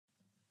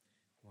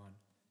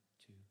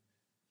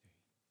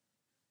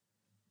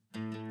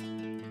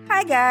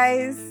Hi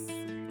guys,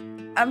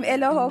 I'm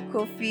Eloho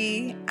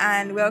Kofi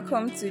and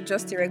welcome to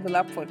Just a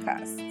Regular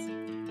Podcast.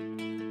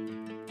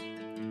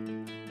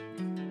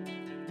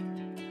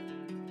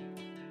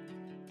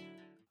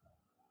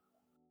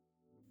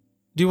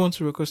 Do you want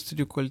to record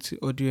studio quality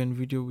audio and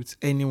video with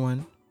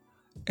anyone,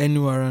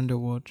 anywhere around the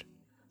world?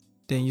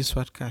 Then use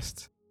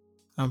Swatcast.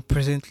 I'm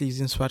presently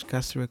using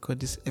Swatcast to record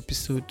this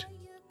episode,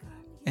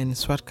 and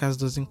Swatcast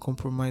doesn't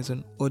compromise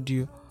on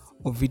audio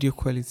or video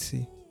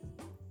quality.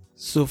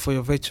 So for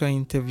your virtual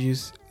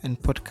interviews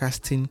and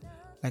podcasting,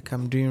 like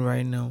I'm doing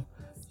right now,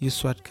 use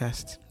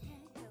Swatcast.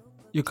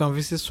 You can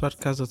visit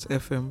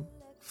swatcast.fm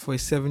for a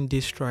 7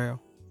 days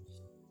trial.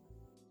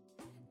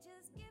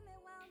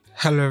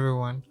 Hello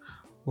everyone,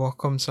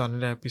 welcome to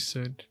another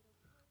episode.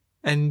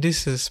 And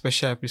this is a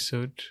special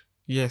episode.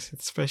 Yes,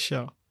 it's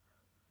special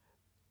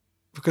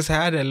because I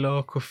had a lot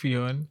of coffee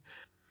on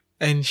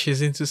and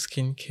she's into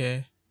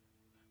skincare.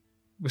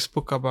 We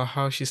spoke about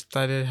how she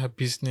started her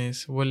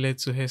business, what led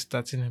to her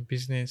starting her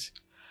business,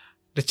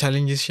 the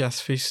challenges she has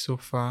faced so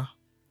far,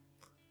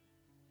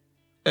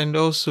 and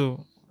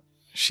also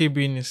she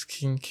being a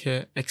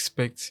skincare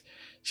expert,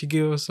 she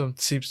gave us some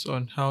tips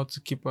on how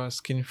to keep our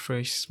skin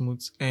fresh,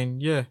 smooth,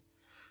 and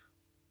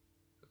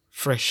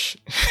fresh.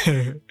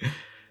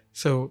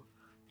 So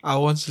I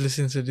want to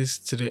listen to this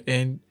to the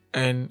end,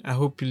 and I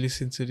hope you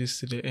listen to this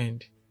to the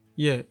end.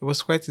 Yeah, it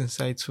was quite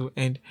insightful,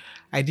 and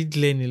I did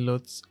learn a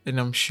lot, and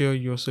I'm sure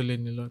you also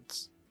learn a lot.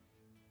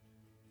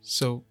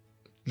 So,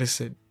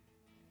 listen.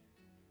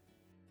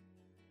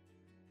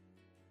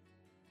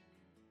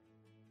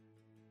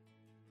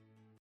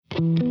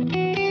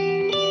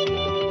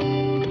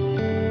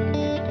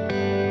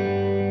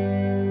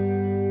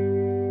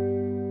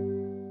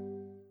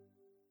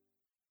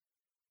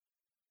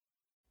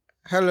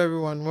 Hello,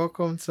 everyone.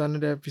 Welcome to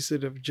another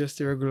episode of Just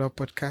a Regular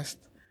Podcast.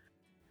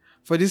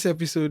 For this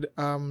episode,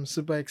 I'm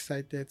super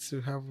excited to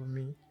have with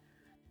me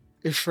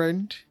a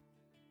friend,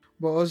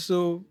 but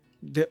also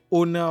the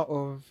owner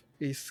of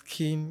a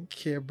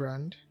skincare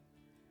brand.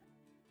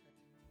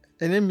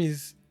 Her name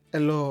is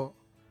Elo.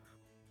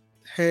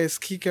 Her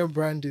skincare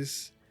brand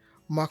is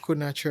Mako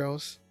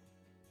Naturals.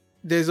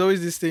 There's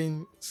always this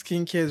thing,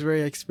 skincare is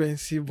very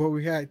expensive, but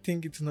I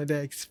think it's not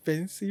that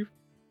expensive.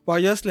 But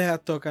I'll just let her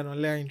talk and I'll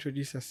let her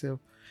introduce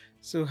herself.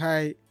 So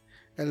hi,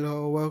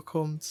 hello,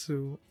 welcome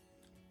to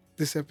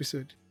this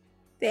episode.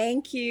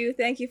 Thank you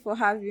for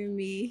having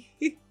me.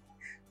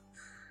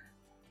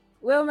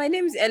 Well, my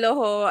name is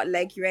Eloho,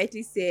 like you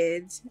rightly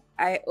said.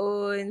 I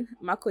own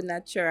Mako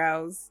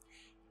Naturals,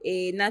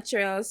 a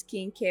natural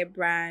skincare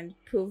brand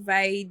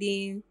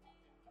providing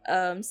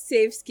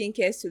safe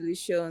skincare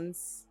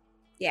solutions.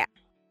 Yeah,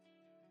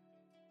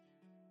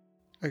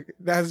 Okay,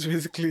 that's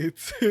basically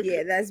it.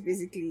 yeah, that's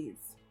basically it.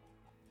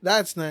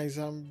 That's nice.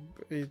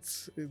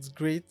 It's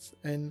great,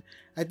 and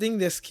I think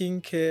the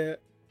skincare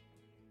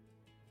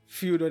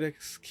field or the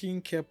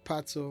skincare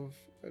part of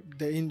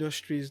the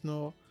industry is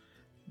not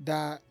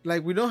that,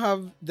 like, we don't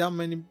have that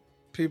many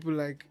people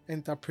like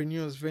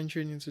entrepreneurs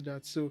venturing into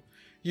that. So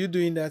you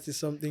doing that is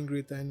something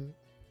great, and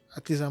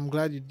at least I'm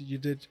glad you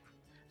did,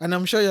 and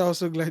I'm sure you're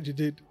also glad you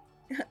did.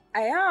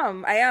 I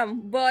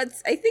am.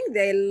 But I think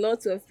there are a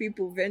lot of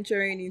people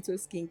venturing into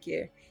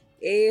skincare.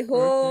 A Okay,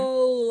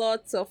 whole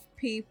lot of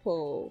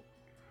people.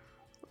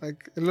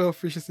 like a lot of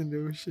fishes in the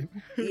ocean.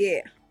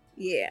 Yeah,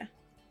 yeah.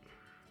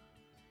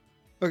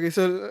 Okay,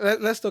 so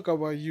let's talk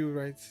about you,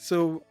 right?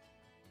 So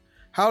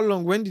how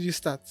long? When did you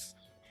start?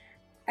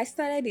 I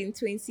started in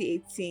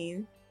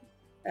 2018,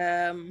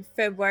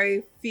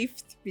 February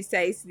 5th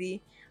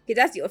precisely. Okay,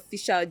 that's the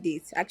official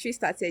date. I actually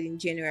started in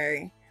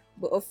January,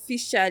 but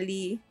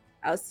officially,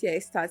 I'll say I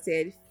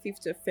started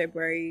 5th of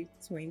February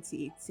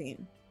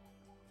 2018.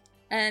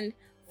 And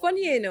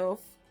funny enough,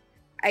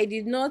 I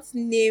did not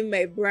name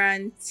my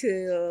brand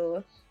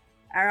till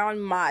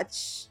around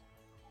March,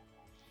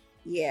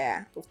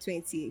 yeah, of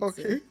 2018.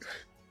 Okay,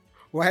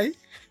 why?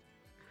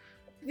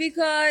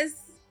 Because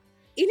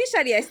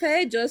initially I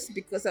started just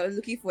because I was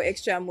looking for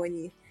extra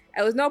money.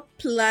 I was not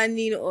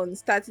planning on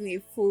starting a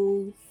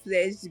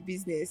full-fledged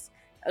business.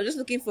 I was just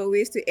looking for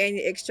ways to earn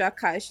extra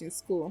cash in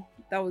school.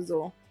 That was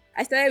all.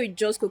 I started with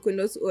just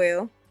coconut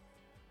oil,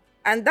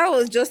 and that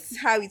was just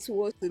how it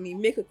was to me.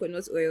 Make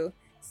coconut oil,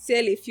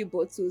 sell a few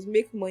bottles,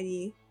 make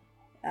money,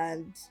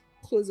 and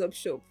close up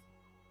shop.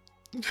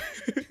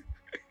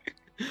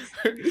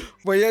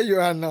 But here you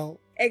are now,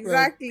 like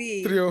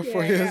three Exactly. or Here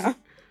four I years, am.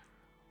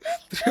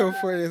 3 or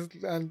 4 years,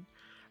 and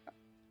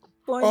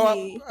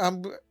Funny.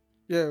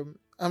 yeah,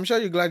 I'm sure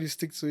you're glad you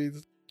stick to it.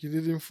 You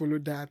didn't follow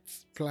that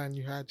plan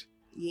you had.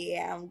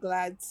 Yeah, I'm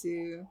glad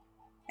to.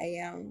 I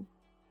am.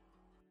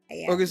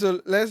 I Okay, am.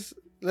 so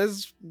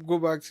let's go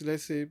back to,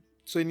 let's say,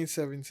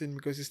 2017,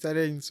 because you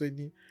started in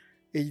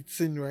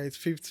 2018, right?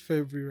 5th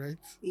February, right?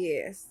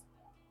 Yes.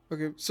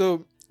 Okay,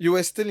 so you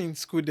were still in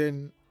school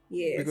then,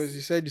 because Yes.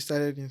 you said you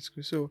started in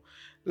school. So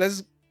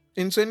let's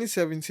in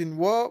 2017,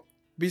 what,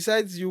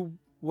 besides you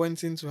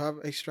wanting to have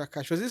extra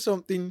cash, was it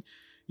something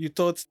you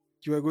thought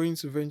you were going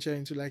to venture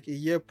into like a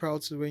year prior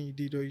to when you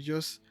did, or you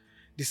just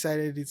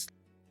decided it?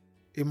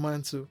 a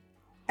man to?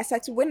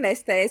 When I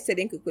started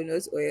selling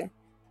coconut oil,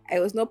 I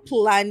was not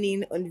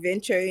planning on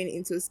venturing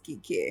into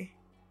skincare.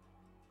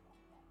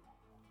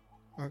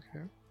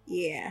 Okay.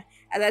 Yeah.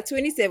 As at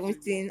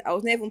 2017, I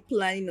was not even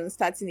planning on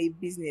starting a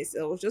business.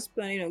 I was just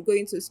planning on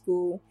going to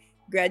school,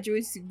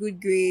 graduate with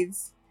good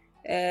grades,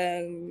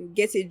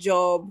 get a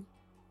job,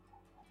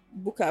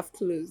 book have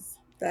clothes.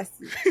 That's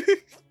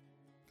it.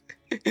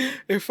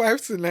 A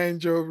 5 to 9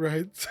 job,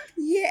 right?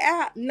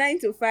 Yeah, 9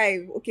 to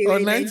 5. Okay, Or we're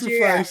in 9 to 5,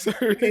 Nigeria.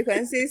 sorry. Okay, you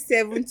can say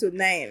 7 to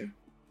 9.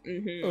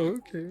 Mm-hmm.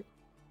 Okay.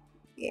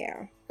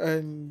 Yeah.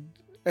 And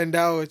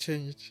that will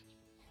change.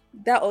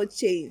 That all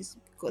changed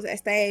because I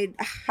started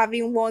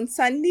having wants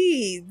and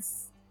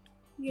needs.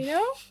 You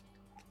know?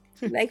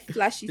 Like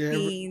flashy Yeah.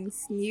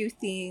 things, new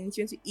things.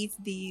 You want to eat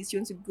this, you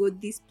want to go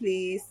this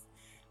place.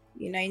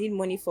 I need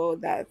money for all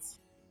that.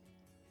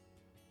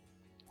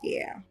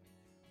 Yeah.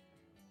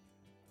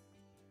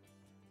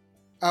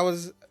 I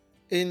was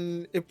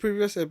in a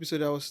previous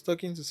episode, I was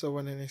talking to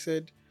someone and I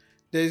said,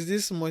 there's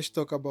this much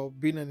talk about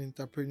being an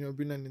entrepreneur,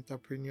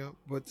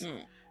 but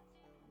Mm.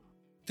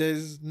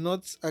 there's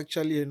not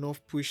actually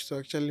enough push to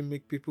actually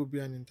make people be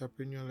an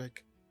entrepreneur.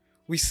 Like,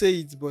 we say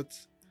it, but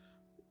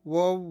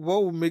what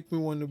would make me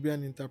want to be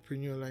an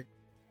entrepreneur? Like,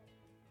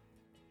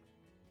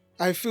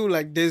 I feel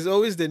like there's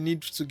always the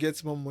need to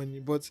get more money,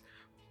 but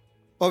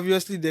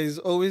obviously there's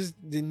always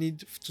the need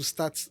to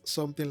start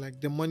something, like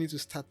the money to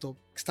start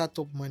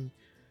up money.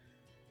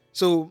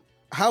 So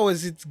how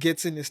was it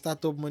getting a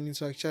startup money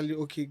to actually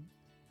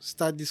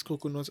start this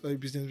coconut oil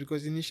business?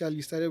 Because initially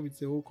you started with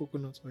the whole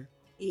coconut oil.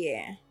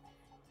 Yeah.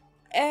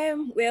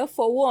 Well,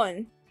 for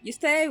one, you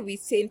started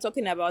with saying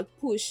talking about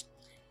push.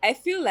 I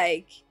feel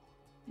like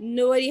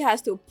nobody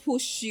has to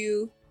push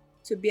you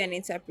to be an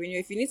entrepreneur.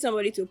 If you need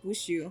somebody to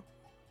push you,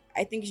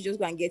 I think you should just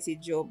go and get a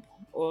job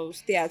or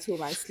stay at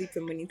home and sleep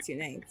from morning till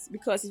night.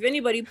 Because if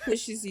anybody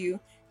pushes you,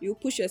 you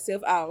push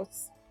yourself out.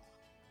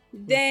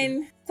 Okay.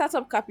 Then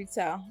startup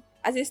capital.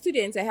 As a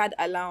student, I had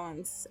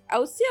allowance. I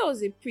would say I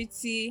was a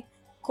pretty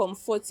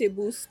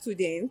comfortable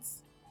student.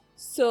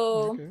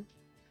 So Okay.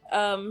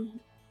 um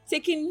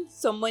taking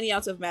some money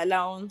out of my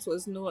allowance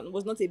was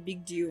not a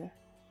big deal.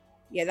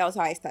 Yeah, that was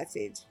how I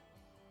started.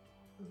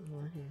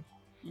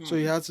 Okay. So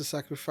you Mm. had to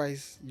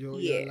sacrifice your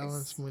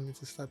allowance Yes. money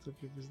to start up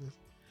your business.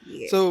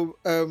 Yeah. So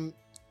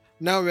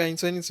now we're in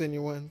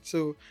 2021.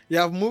 So you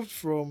have moved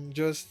from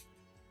just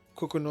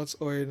coconut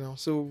oil now.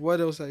 So what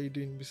else are you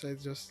doing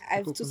besides just the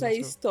I've coconut totally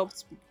oil?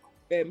 stopped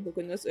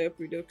coconut oil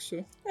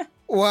production.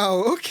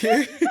 Wow,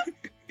 okay.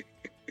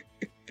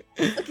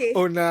 Okay,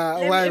 Oh nah,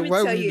 let why me why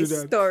tell would you you a do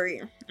that?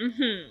 story.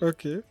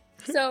 Okay.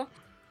 So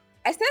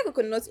I started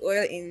coconut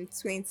oil in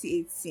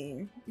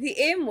 2018. The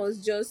aim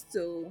was just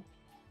to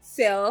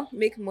sell,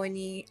 make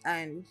money,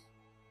 and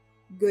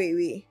go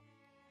away.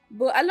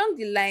 But along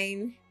the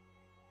line,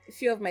 a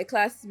few of my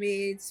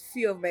classmates,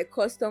 few of my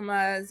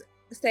customers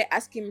started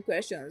asking me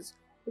questions.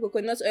 Will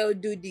coconut oil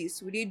do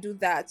this? Will it do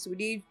that? Will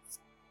it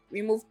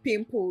remove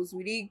pimples?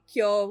 Will it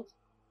cure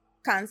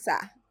cancer?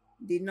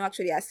 They not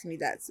actually asking me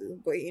that,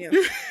 but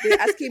they're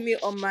asking me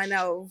all manner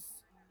of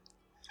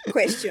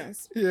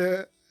questions.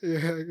 Yeah, yeah,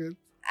 good.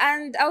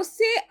 And I'll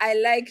say I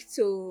like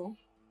to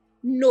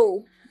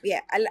know.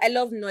 Yeah, I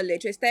love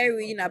knowledge. I started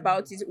reading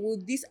about it.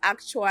 Would this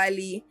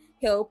actually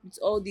help with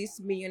all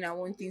these million and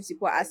one things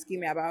people are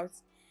asking me about?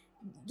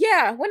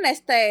 Yeah, when I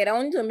started, I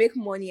wanted to make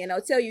money, and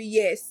I'll tell you,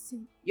 yes,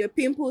 your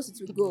pimples it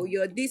will go,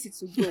 your this it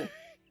will go.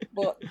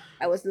 But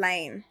I was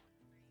lying.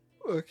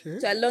 Okay.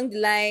 So along the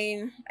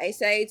line, I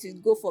decided to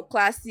go for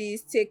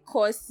classes, take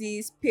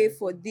courses, pay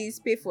for this,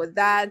 pay for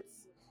that,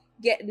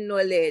 get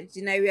knowledge.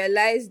 And I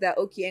realized that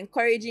okay,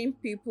 encouraging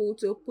people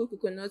to put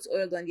coconut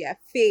oil on their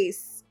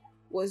face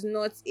was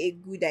not a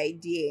good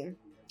idea.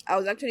 I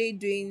was actually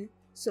doing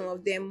some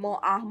of them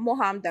more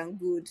harm than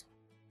good.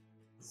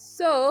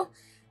 So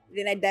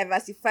then I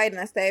diversified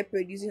and I started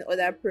producing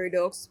other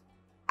products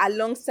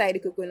alongside the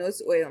coconut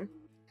oil.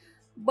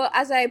 But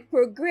as I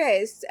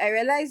progressed, I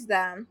realized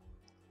that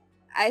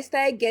I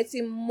started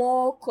getting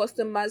more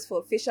customers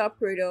for facial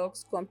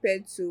products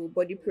compared to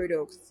body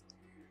products.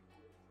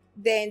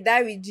 Then that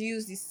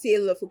reduced the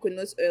sale of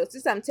coconut oil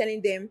since I'm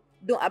telling them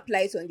don't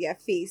apply it on their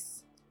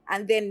face.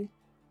 And then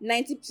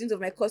 90% of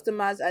my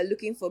customers are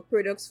looking for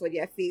products for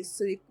their face.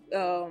 So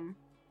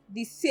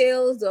the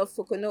sales of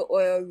coconut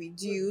oil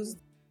reduced.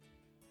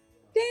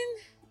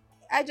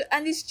 Then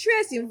and the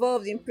stress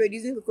involved in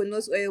producing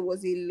coconut oil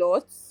was a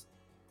lot.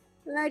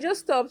 And I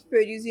just stopped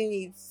producing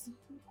it,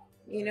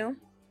 you know,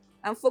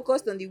 and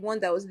focused on the one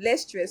that was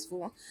less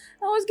stressful.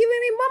 I was giving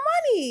me more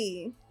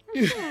money.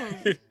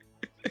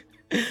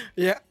 Hmm.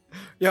 Yeah,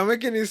 you're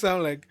making it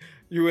sound like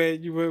you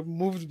were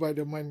moved by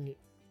the money,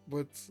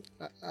 but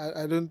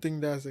I don't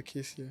think that's the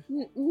case here.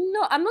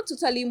 No, I'm not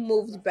totally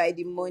moved by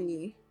the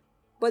money.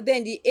 But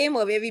then the aim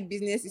of every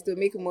business is to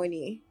make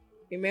money.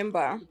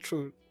 Remember,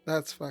 True,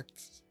 that's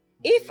facts.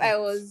 if I Facts.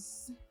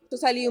 was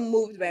totally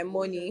moved by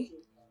money,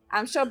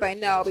 I'm sure by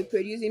now I'll be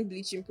producing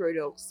bleaching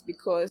products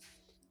because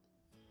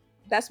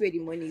that's where the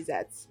money is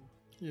at.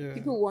 Yeah.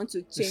 People want to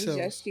It change their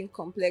sells. skin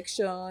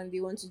complexion.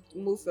 They want to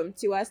move from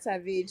Tiwa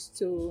Savage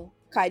to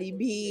Cardi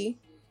B.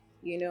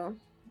 You know,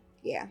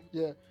 yeah,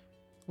 Yeah.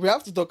 We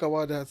have to talk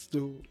about that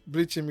though,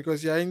 bleaching,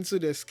 because you're into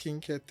the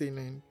skincare thing,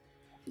 and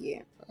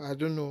yeah. I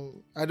don't know.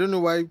 I don't know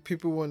why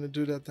people want to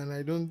do that, and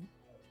I don't.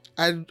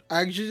 I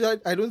actually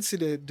I don't see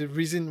the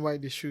reason why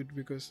they should,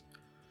 because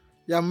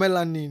yeah,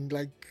 melanin,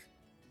 like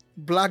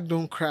black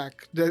don't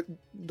crack.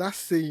 That's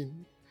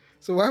saying.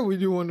 So why would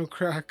you want to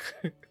crack?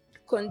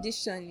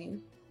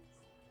 Conditioning.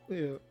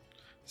 Yeah.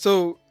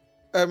 So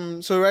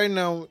so right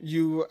now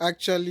you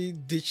actually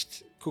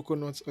ditched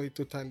coconut oil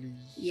totally.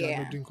 You're not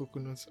Yeah, doing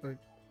coconut oil.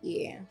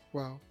 yeah.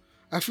 Wow.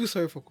 I feel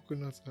sorry for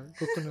coconut oil.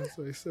 Coconut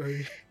oil,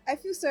 sorry. I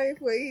feel sorry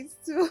for it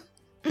too.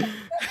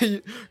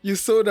 you, you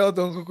sold out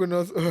on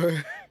coconut oil.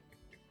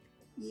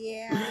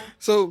 Yeah,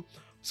 So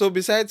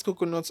besides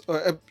coconut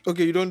oil,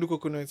 okay, you don't do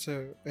coconut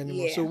oil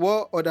anymore. So yeah.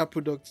 what other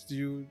products do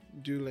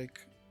you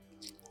like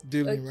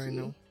dealing right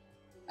Okay.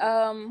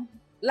 now? Um,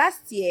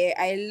 Last year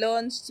I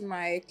launched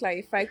my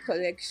Clarify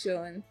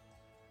collection.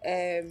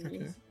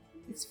 Okay.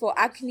 It's for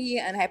acne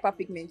and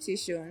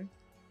hyperpigmentation.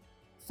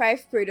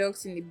 5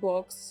 products in the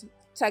box,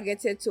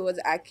 targeted towards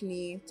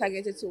acne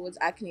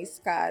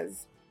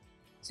scars.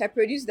 So I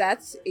produced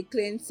that: a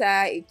cleanser,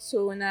 a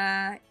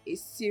toner, a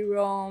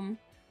serum,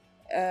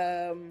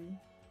 um,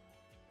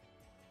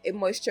 a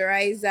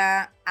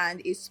moisturizer,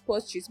 and a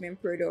spot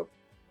treatment product.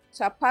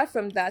 So apart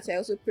from that, I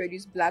also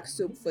produce black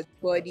soap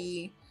for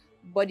the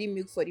body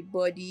milk for the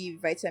body,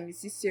 vitamin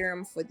C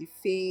serum for the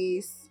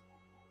face.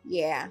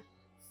 Yeah,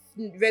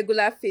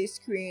 regular face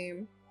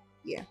cream.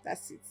 Yeah,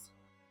 that's it.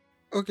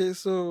 Okay,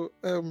 so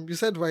you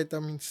said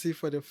vitamin C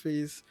for the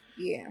face,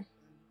 Yeah.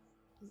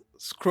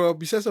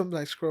 scrub. You said something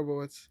like scrub or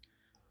what?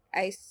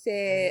 I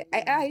said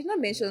I did not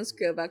mention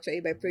scrub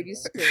actually, but I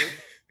produce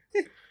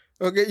scrub.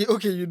 Okay,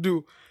 okay, you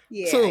do.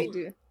 Yeah, I So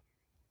do.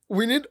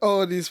 we need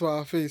all this for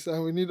our face,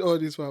 and we need all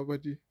this for our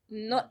body.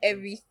 Not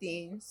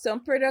everything.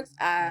 Some products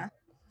are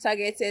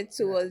targeted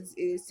towards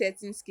a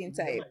certain skin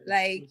type.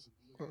 Like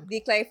Oh, the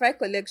Clarify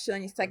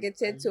collection is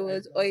targeted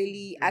towards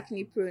oily,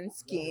 acne prone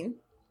skin.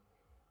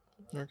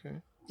 okay.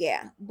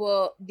 Yeah.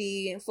 But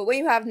the for when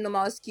you have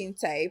normal skin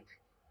type,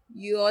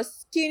 your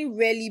skin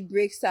rarely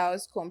breaks out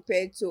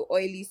compared to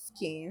oily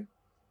skin.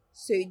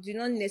 So you do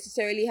not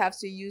necessarily have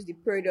to use the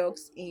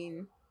products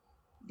in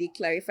the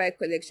Clarify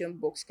collection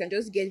box. You can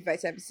just get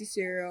vitamin C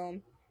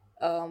serum,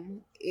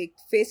 a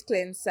face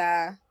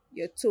cleanser,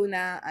 your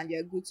toner, and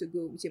you're good to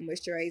go with your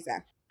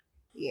moisturizer.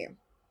 Yeah,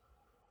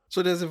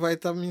 So there's a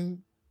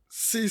vitamin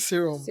C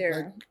serum. Like,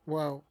 serum.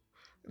 wow,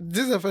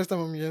 this is the first time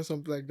I'm hearing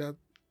something like that.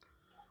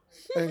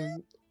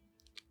 And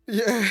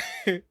yeah,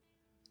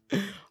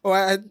 oh,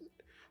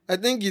 I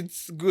think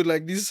it's good.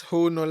 Like this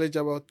whole knowledge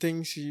about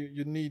things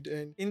you need,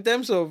 and in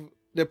terms of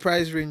the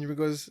price range,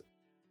 because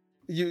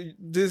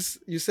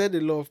you said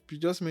you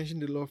just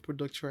mentioned a lot of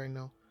products right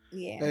now,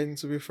 Yeah, and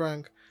to be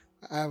frank,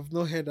 I have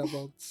not heard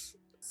about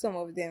some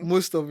of them.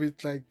 most of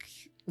it. Like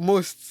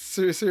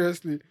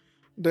seriously,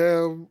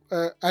 the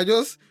I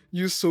just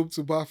use soap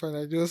to bath, and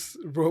I just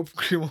rub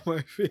cream on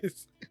my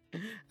face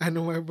and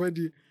on my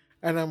body,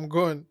 and I'm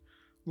gone.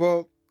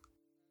 But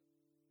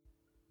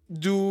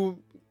do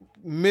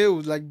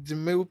males, like the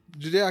male,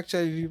 do they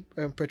actually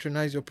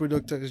patronize your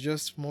product, or it's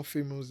just more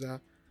females that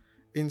are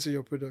into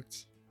your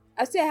products?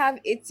 I say I have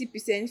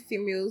 80%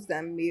 females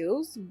than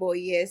males, but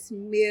yes,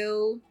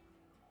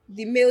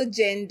 the male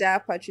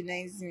gender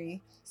patronizes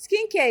me.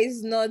 Skincare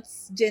is not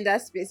gender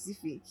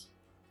specific.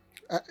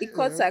 It Yeah,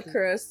 cuts okay.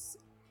 across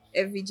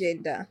every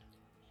gender.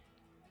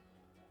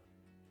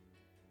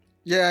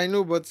 Yeah, I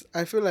know, but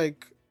I feel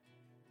like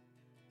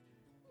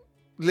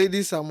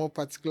ladies are more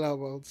particular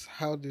about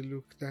how they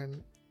look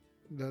than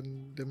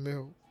the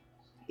male.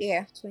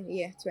 Yeah, to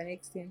an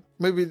extent.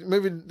 Maybe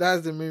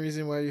that's the main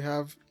reason why you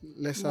have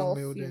lesser More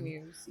male than,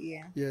 females,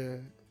 yeah. yeah.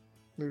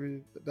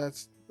 Maybe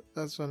that's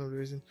one of the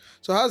reasons.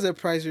 So how's the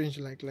price range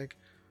like? Like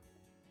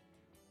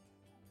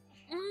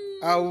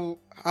Mm,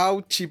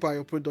 how cheap are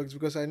your products?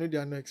 Because I know they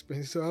are not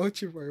expensive. So how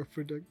cheap are your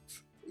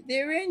products?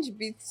 they range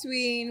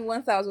between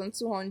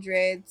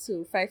 1,200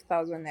 to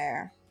 5,000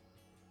 naira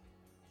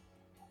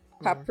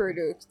Oh, per okay.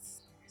 product.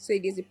 So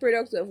it is a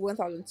product of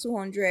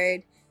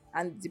 1,200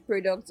 and the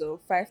product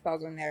of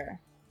 5,000 naira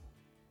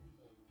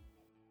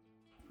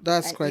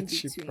That's and quite in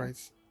cheap, between.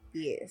 right?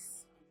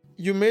 Yes.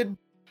 You made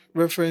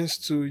reference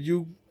to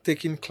you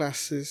taking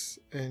classes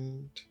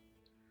and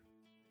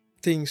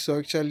things to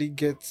actually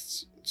get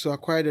to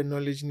acquire the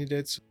knowledge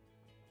needed to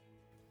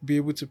be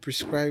able to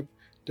prescribe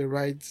the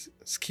right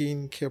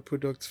skin care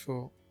products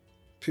for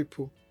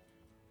people.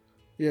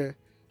 Yeah.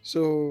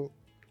 So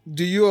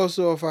do you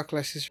also offer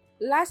classes?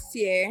 Last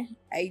year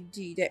I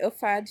did. I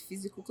offered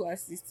physical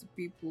classes to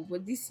people,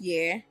 but this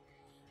year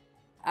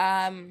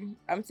I'm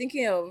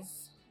thinking of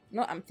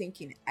not I'm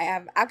thinking. I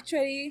have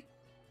actually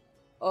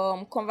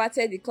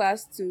converted the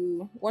class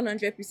to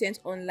 100%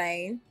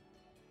 online.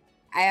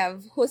 I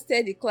have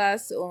hosted the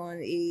class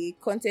on a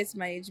content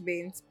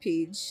management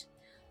page,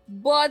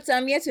 but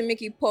I'm here to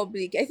make it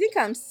public. I think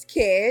I'm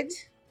scared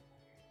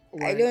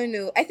I Why? don't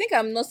know. I think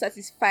I'm not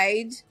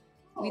satisfied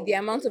with the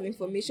amount of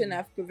information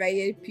I've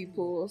provided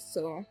people.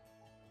 So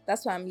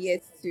that's why I'm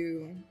yet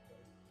to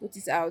put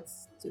it out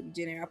to the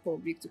general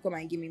public to come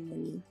and give me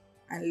money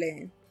and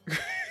learn.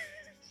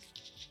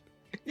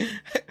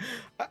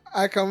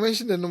 I can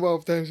mention the number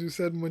of times you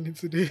said money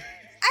today.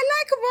 I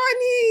like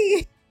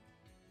money.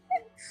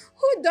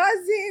 Who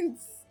doesn't?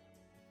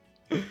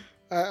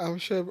 I'm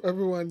sure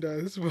everyone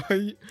does, but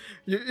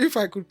if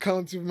I could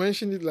count, you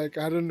mentioned it like,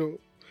 I don't know,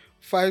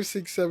 five,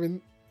 six,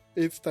 seven,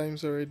 8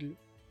 times already.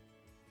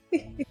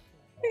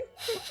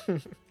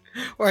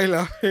 Why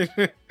laughing?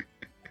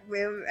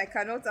 Well, I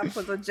cannot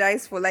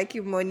apologize for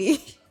liking money.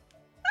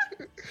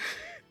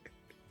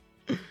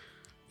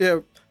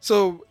 Yeah.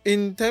 So,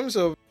 in terms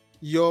of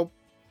your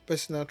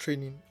personal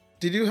training,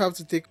 did you have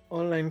to take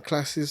online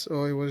classes,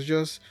 or it was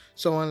just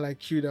someone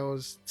like you that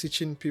was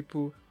teaching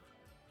people?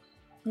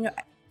 You know,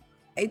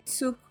 I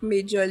took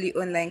majorly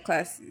online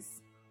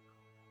classes.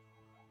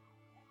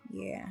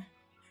 Yeah.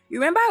 You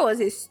remember I was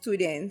a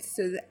student,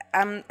 so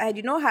I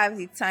did not have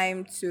the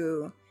time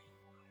to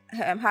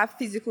have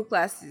physical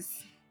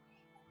classes.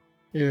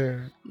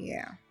 Yeah.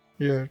 Yeah.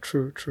 Yeah.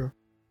 True. True.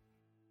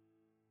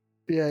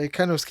 Yeah. It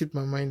kind of skipped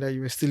my mind that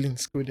you were still in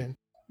school then.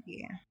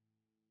 Yeah.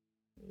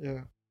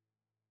 Yeah.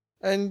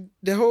 And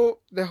the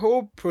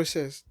whole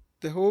process.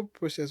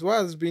 What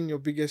has been your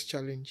biggest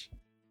challenge?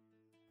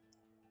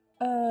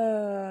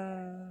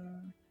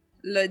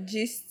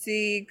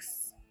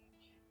 Logistics.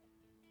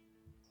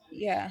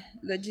 Yeah,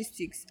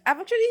 logistics. I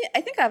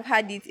think I've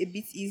had it a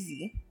bit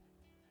easy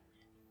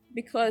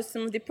because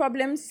some of the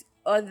problems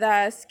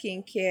other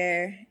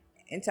skincare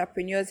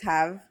entrepreneurs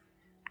have,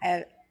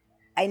 I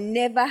I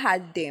never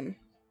had them.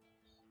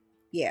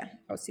 Yeah,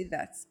 I'll say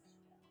that.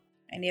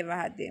 I never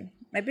had them.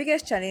 My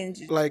biggest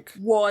challenge Like,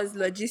 was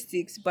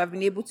logistics, but I've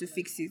been able to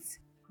fix it.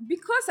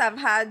 Because I've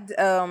had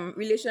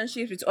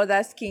relationships with other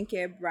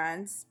skincare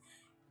brands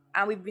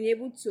and we've been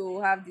able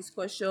to have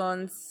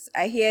discussions.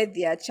 I hear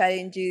their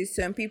challenges.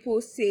 Some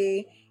people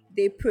say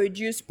they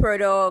produce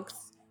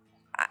products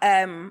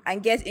and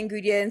get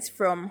ingredients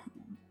from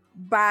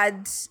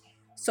bad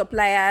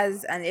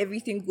suppliers and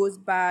everything goes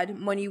bad,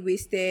 money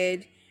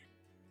wasted,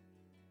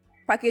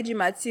 packaging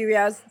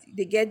materials,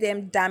 they get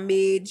them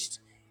damaged,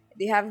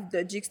 they have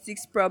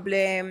logistics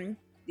problem,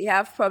 they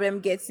have problem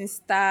getting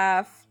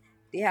staff,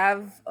 they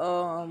have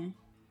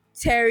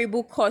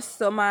terrible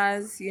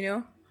customers,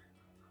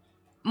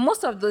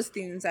 most of those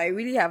things I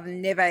really have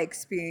never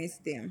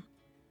experienced them.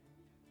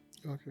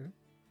 okay.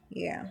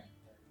 Yeah.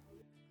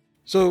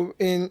 So,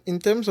 in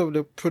terms of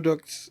the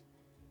products,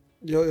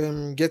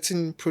 you're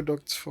getting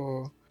products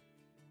for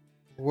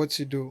what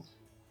you do.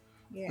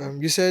 Yeah.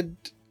 You said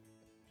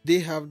they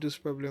have this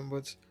problem,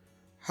 but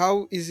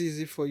how easy is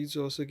it for you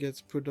to also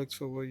get products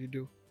for what you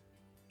do?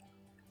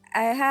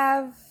 I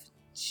have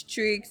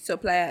strict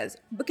suppliers.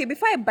 Okay,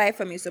 before I buy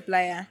from a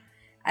supplier,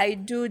 I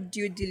do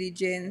due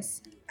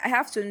diligence. I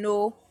have to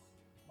know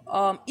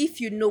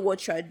if you know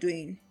what you are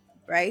doing,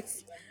 right?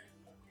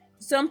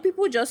 Some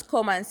people just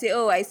come and say,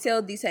 "Oh, I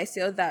sell this, I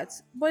sell that,"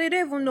 but they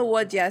don't even know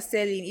what they are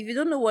selling. If you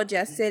don't know what they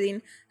are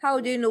selling, how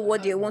do you know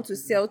what they want to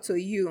sell to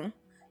you?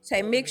 So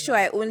I make sure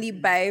I only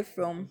buy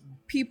from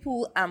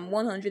people I'm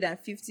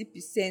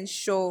 150%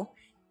 sure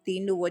they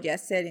know what they are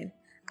selling,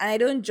 and I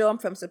don't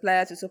jump from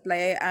supplier to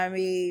supplier.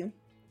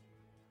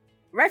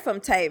 Right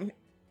from time.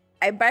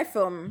 I buy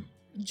from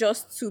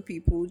just two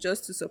people,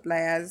 just two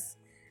suppliers,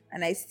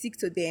 and I stick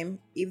to them.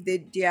 If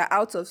they are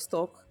out of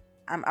stock,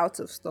 I'm out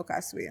of stock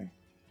as well.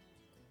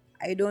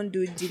 I don't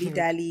do dilly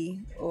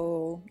dally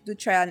or do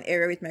trial and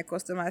error with my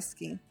customer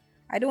skin.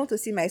 I don't want to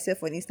see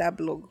myself on Insta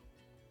blog.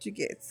 Do you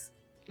get?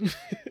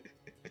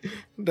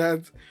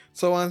 That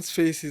someone's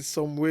face is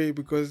some way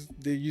because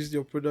they used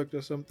your product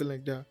or something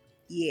like that.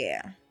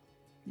 Yeah,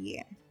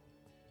 yeah.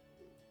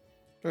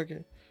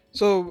 Okay.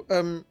 So,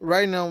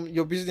 right now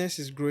your business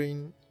is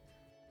growing.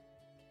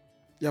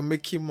 You're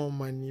making more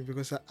money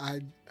because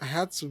I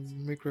had to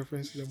make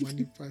reference to the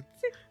money part.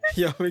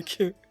 You're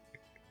making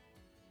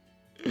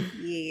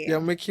you're Yeah,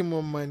 making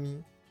more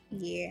money.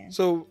 yeah.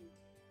 So,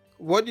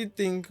 what do you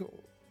think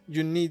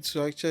you need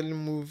to actually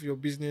move your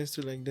business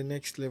to like the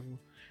next level?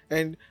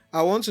 And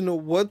I want to know,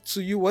 what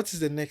is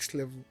the next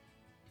level?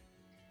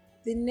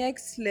 The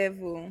next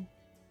level.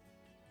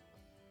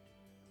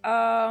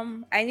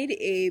 I need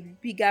a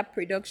bigger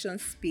production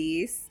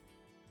space.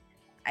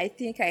 I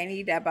think I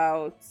need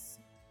about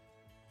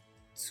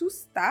two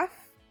staff.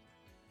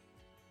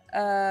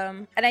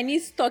 And I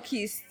need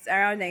stockists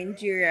around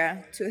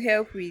Nigeria to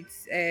help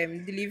with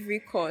delivery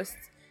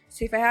costs.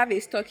 So if I have a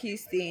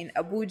stockist in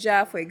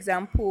Abuja, for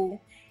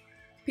example,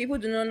 people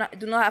do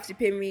not have to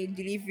pay me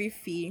delivery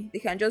fee. They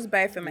can just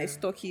buy from my Yeah.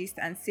 stockist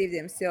and save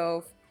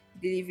themselves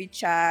delivery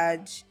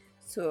charge.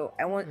 So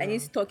I Yeah.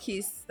 need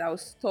stockists that will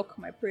stock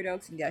my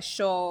products in their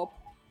shop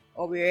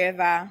or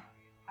wherever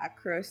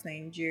across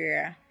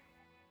Nigeria.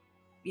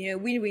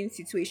 Win-win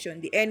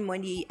situation. They earn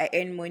money, I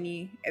earn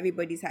money,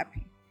 everybody's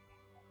happy.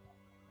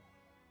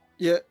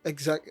 Yeah,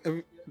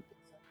 exactly.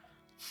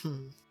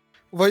 Hmm.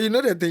 But you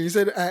know the thing, you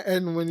said I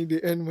earn money,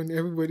 they earn money,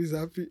 everybody's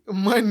happy.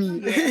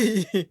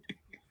 Money. Yeah.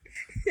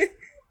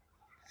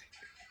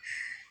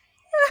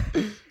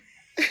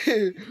 But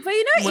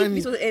you know, if it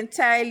Money. was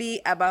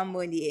entirely about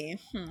money,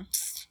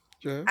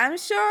 Yeah. I'm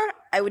sure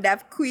I would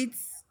have quit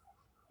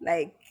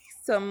like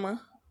some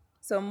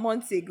some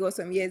months ago,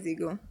 some years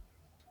ago.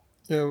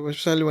 Yeah,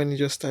 especially when you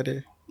just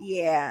started.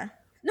 Yeah.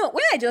 No,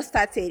 when I just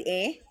started,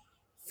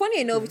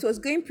 funny enough, Yeah. it was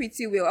going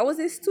pretty well. I was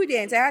a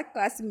student. I had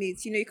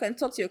classmates. You can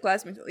talk to your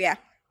classmates. Oh, yeah,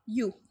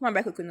 you come and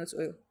buy coconut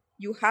oil.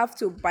 You have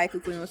to buy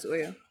coconut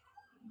oil.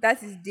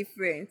 That is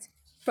different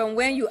from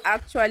when you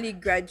actually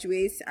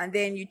graduate and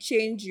then you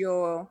change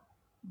your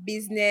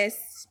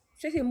business,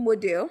 just a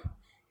model.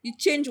 You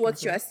change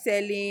what you Okay. are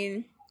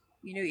selling.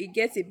 It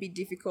gets a bit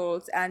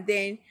difficult, and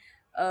then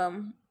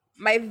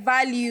my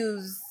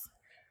values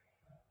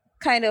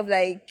kind of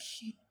like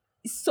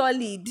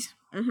solid.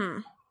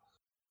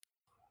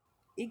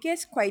 It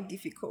gets quite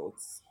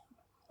difficult,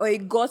 or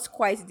it got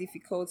quite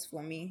difficult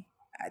for me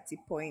at a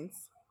point.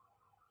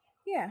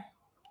 Yeah,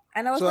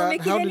 and I was So not uh,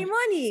 making how any did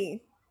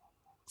money.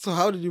 so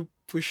how did you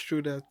push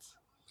through that?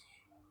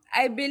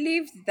 I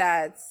believe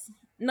that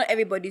not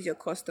everybody is your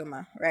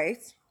customer,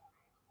 right?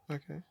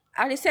 Okay.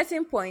 At a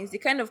certain point, the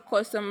kind of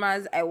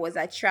customers I was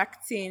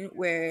attracting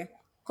were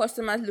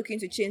customers looking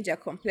to change their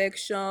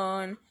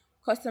complexion,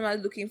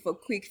 customers looking for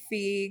quick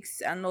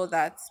fix, and all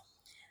that.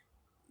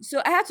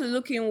 So I had to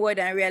look inward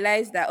and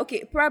realize that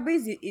okay,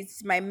 probably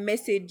it's my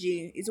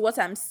messaging, it's what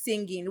I'm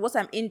singing, what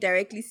I'm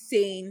indirectly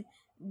saying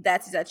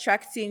that is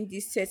attracting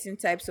these certain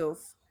types of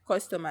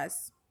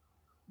customers.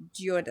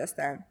 Do you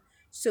understand?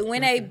 So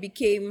when I Okay.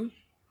 became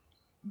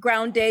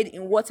grounded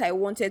in what I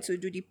wanted to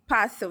do, the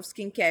path of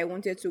skincare I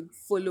wanted to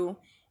follow,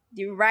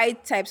 the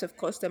right types of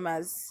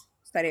customers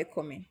started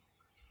coming.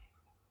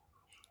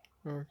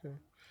 Okay.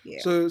 Yeah.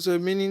 So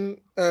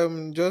meaning,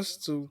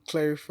 just to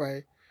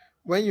clarify,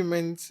 when you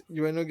meant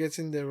you were not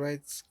getting the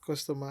right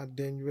customer,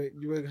 then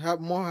you were have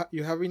more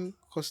you having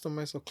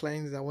customers or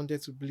clients that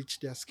wanted to bleach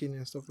their skin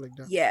and stuff like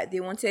that. Yeah, they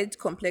wanted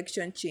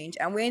complexion change.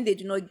 And when they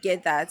do not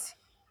get that,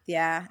 they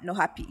are not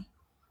happy.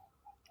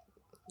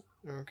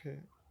 Okay.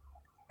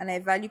 And I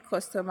value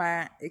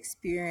customer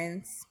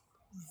experience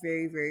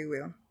very, very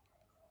well.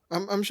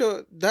 I'm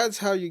sure that's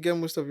how you get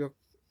most of your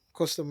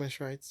customers,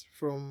 right?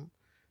 From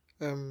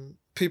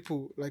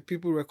people, like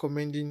people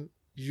recommending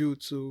you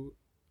to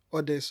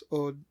others,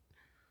 or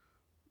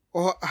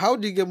how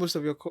do you get most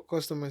of your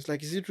customers?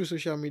 Like, is it through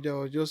social media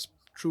or just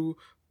through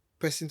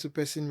person to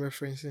person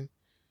referencing?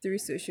 Through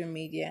social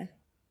media.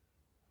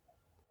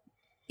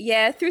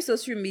 Yeah, through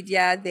social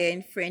media,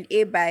 then friend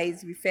A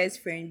buys, refers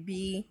friend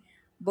B,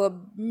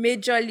 but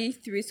majorly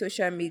through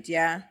social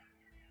media,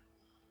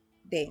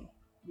 then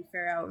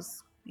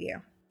referrals. Yeah.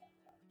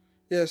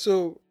 Yeah,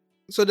 so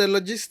the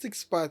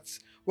logistics part.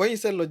 When you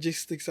said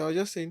logistics, I was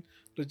just saying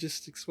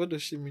logistics. What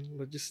does she mean?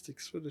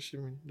 Logistics. What does she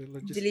mean? The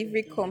logistics.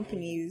 Delivery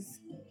companies,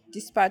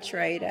 dispatch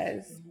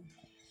riders.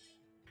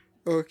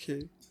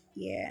 Okay.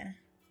 Yeah.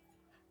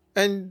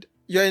 And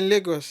you're in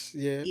Lagos,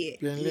 yeah. Yeah.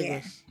 You're in Yeah.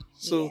 Lagos.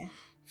 So Yeah.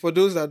 for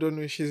those that don't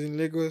know, she's in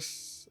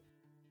Lagos,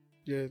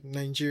 yeah,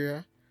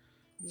 Nigeria.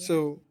 Yeah.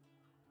 So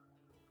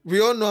we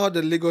all know how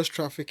the Lagos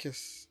traffic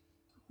is.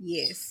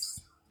 Yes.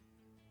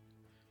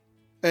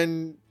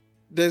 And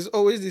there's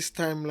always this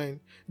timeline.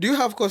 Do you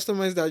have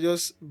customers that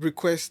just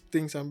request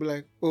things and be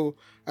like, oh,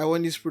 I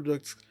want this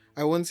product,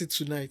 I want it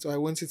tonight, or I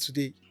want it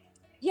today?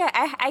 Yeah,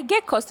 I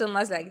get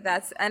customers like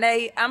that. And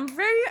I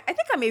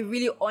think I'm a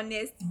really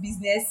honest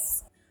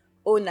business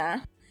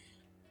owner.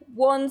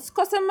 Once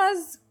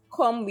customers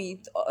come with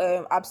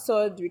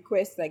absurd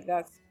requests like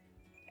that,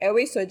 I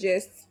always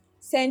suggest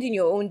sending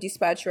your own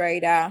dispatch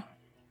rider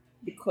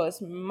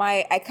because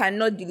my I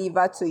cannot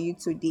deliver to you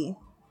today.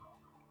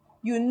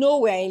 We're in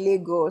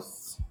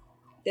Lagos.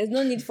 There's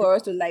no need for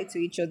us to lie to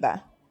each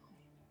other.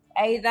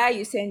 Either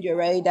you send your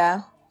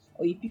rider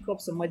or you pick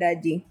up some other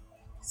day.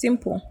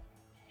 Simple.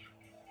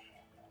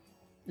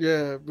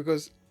 Yeah,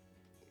 because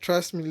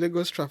trust me,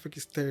 Lagos traffic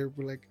is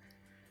terrible. Like,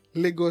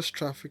 Lagos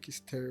traffic is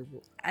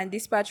terrible. And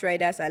dispatch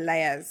riders are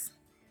liars.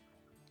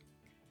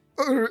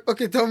 Oh,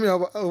 okay, tell me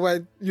about why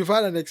you've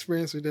had an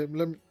experience with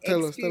them.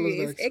 Tell us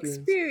that experience.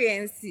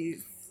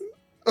 Experiences.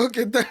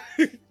 Okay,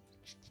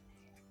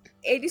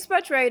 A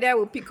dispatch rider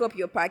will pick up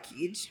your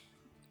package.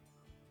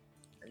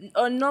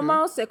 On yeah.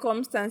 normal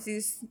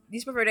circumstances,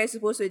 dispatch rider is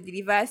supposed to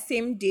deliver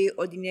same day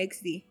or the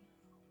next day.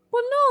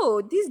 But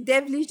no, these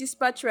devilish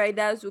dispatch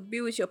riders will be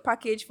with your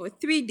package for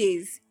 3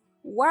 days.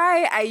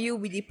 Why are you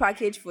with the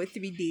package for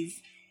 3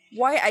 days?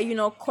 Why are you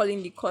not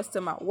calling the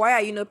customer? Why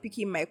are you not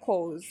picking my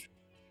calls?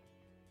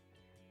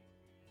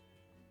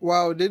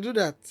 Wow, they do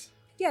that.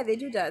 Yeah, they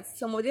do that.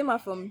 Some of them are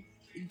from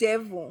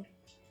devil.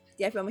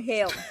 They are from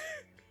hell,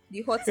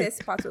 the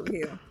hottest part of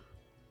hell.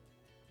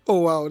 Oh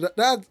wow,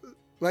 that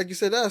like you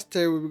said, that's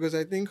terrible because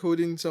I think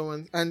holding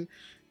someone and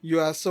you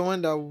are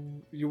someone that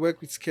you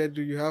work with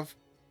schedule, you have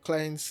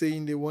clients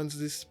saying they want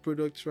this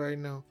product right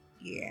now.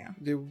 Yeah.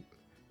 They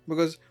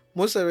because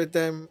most of the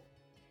time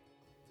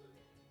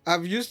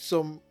I've used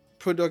some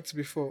products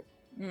before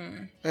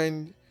Mm.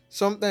 And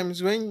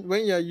sometimes when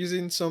you're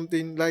using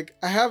something, like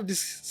I have this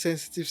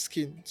sensitive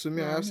skin. To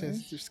me, I have Mm-hmm.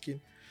 sensitive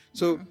skin.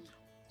 So Mm.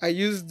 I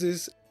use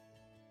this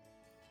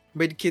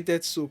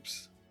medicated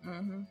soaps.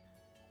 Mm-hmm.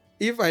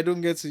 If I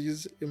don't get to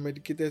use a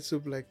medicated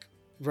soap like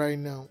right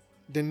now,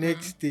 the Mm.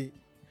 next day,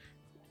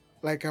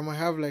 like I might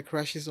have like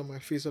rashes on my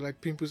face or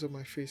like pimples on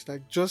my face,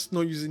 like just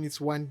not using it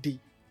one day.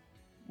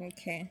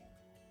 Okay.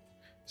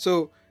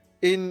 So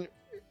in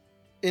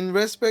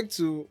respect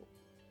to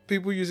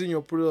people using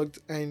your product,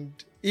 and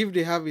if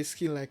they have a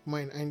skin like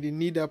mine and they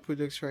need that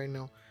product right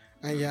now,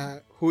 and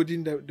you're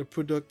holding the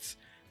product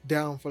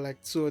down for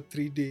like 2 or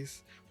 3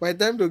 days, by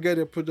the time they get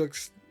the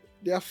products,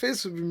 their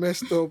face will be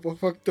messed up or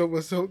fucked up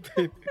or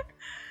something.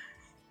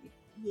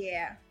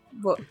 Yeah.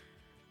 But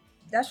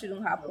that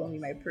shouldn't happen with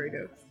my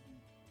product.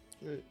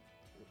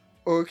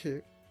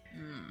 Okay.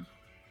 Mm.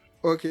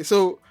 Okay,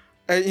 so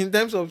in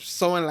terms of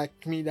someone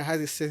like me that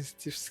has a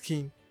sensitive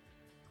skin,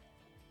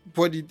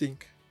 what do you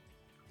think?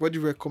 What do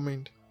you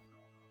recommend?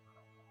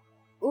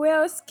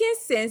 Well, skin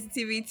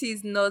sensitivity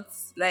is not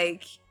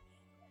like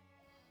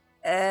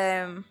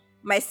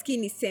my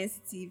skin is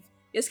sensitive.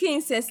 Your skin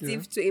is Yeah.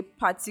 sensitive to a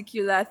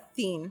particular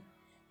thing.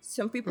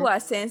 Some people are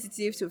Okay.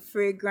 sensitive to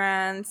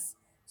fragrance,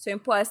 some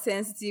people are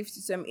sensitive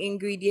to some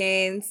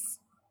ingredients.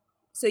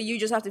 So you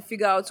just have to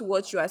figure out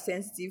what you are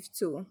sensitive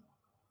to.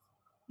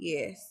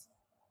 Yes.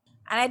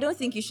 And I don't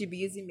think you should be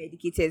using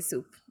medicated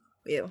soap.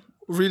 Well,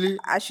 Really?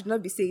 I should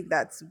not be saying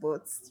that,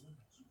 but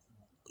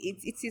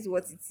it is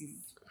what it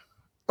is.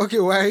 Okay,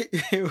 why?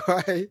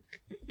 Why?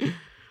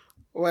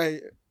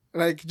 Why?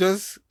 Like,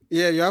 just,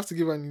 yeah, you have to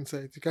give an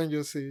insight. You can't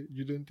just say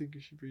you don't think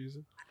you should be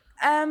using.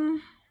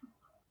 Um,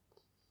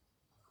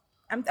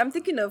 I'm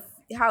thinking of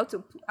how to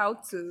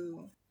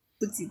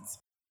put it.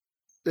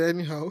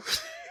 Anyhow.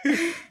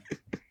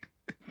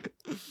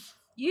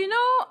 You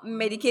know,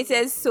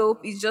 medicated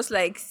soap is just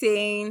like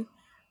saying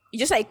you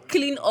just like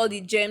clean all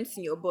the germs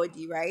in your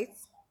body, right?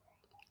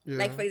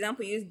 Like Yeah. for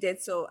example, use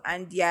Dettol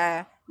and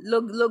their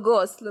logo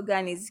or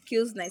slogan is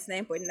kills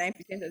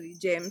 99.9% of the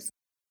germs.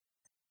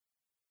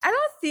 I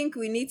don't think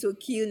we need to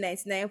kill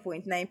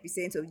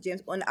 99.9% of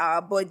germs on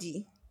our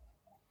body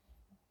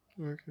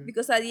Okay.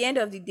 because at the end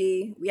of the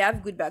day, we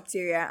have good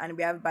bacteria and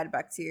we have bad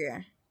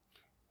bacteria.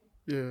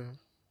 Yeah.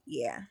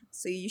 Yeah,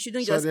 so you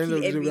shouldn't So at just the end kill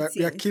of the day, we are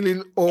everything.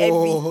 killing all.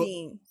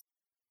 Everything.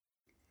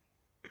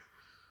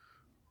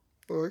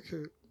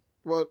 Okay.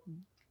 Well,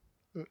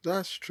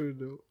 that's true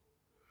though.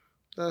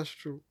 That's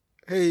true.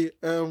 Hey,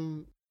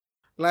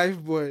 Life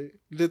Boy,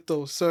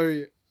 Little,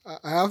 sorry,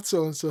 I have to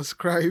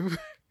unsubscribe.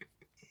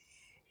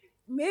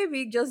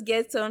 Maybe just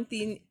get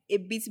something a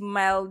bit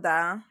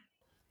milder,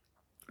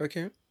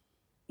 Okay.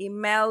 a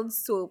mild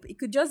soap. It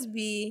could just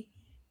be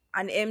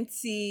an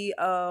empty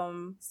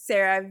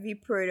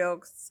CeraVe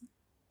product.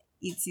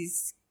 It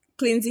is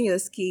cleansing your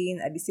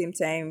skin at the same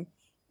time.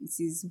 It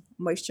is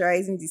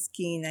moisturizing the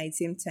skin at the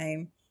same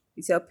time.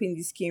 It's helping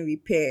the skin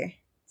repair.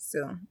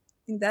 So I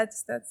think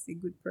that's a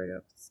good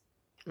product.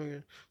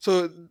 Okay.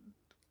 So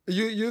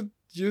you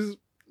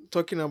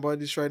talking about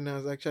this right now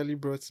has actually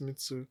brought me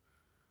to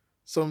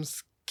some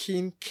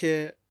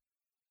skincare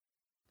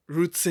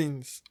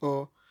routines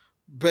or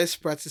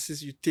best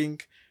practices you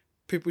think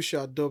people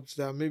should adopt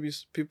that maybe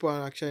people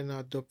are actually not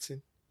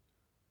adopting.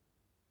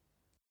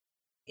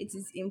 It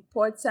is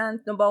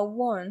important. Number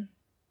one,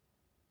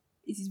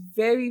 it is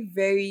very,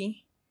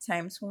 very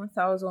times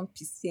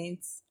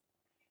 1000%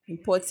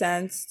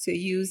 important to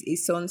use a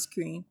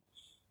sunscreen.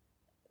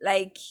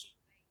 Like,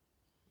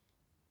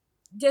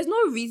 there's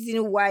no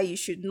reason why you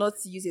should not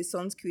use a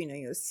sunscreen on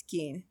your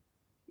skin.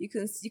 You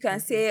can Okay.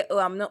 say, "Oh,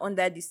 I'm not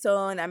under the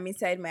sun. I'm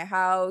inside my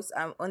house.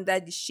 I'm under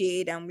the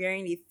shade. I'm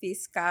wearing a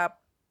face cap,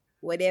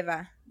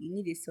 whatever." You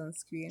need a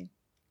sunscreen.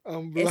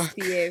 I'm black.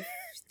 SPF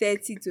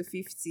 30 to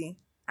 50.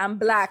 I'm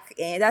black,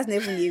 and that's not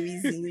even a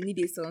reason you need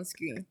a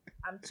sunscreen.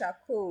 I'm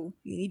charcoal.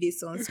 You need a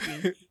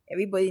sunscreen.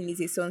 Everybody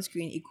needs a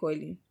sunscreen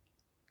equally.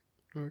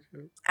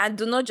 Okay. And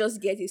do not just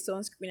get a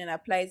sunscreen and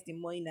apply it in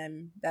the morning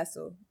and that's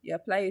all. You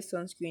apply a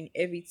sunscreen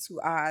every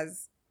 2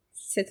 hours,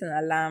 set an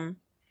alarm.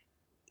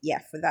 Yeah,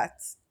 for that.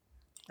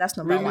 That's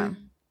number Really?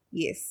 one.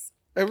 Yes.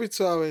 Every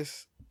 2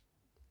 hours?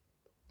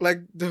 Like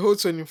the whole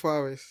 24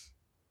 hours?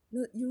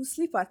 No, you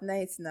sleep at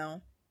night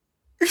now.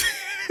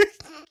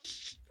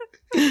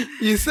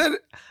 You said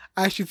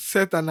I should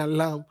set an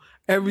alarm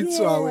every two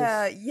Yeah,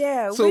 hours.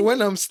 yeah. So When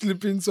when I'm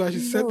sleeping, so I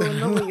should set no, an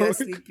not when you're alarm.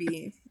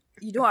 sleeping.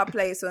 You don't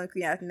apply a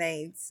sunscreen at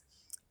night.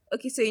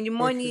 Okay, so in the Okay.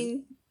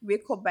 morning,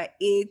 wake up by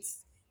 8.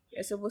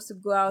 You're supposed to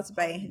go out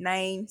by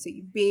 9. So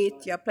you bathe,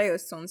 you apply your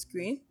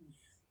sunscreen.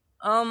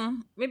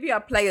 Maybe you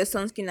apply your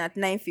sunscreen at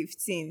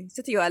 9:15.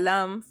 Set your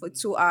alarm for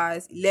 2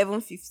 hours.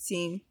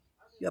 11:15,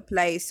 you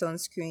apply a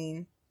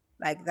sunscreen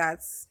like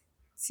that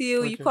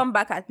till you Okay. come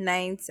back at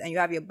night and you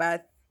have your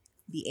bath.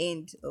 The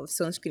end of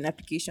sunscreen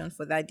application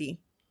for that day.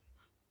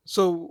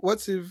 So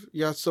what if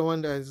you're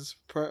someone that is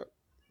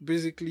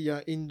basically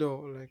you're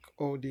indoor like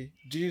all day?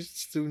 Do you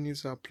still need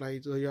to apply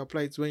it, or you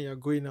apply it when you're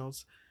going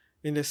out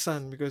in the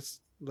sun because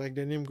like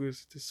the name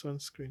goes, the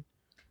sunscreen?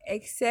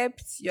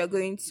 except you're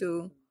going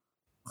to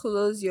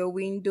close your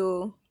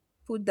window,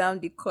 put down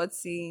the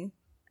curtain,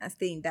 and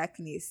stay in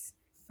darkness.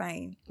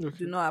 Fine.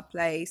 Do Okay. not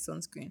apply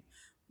sunscreen.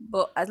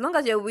 But as long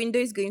as your window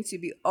is going to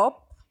be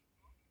up,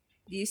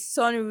 the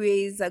sun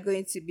rays are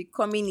going to be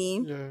coming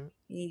in. Yeah.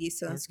 You need a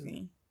Okay.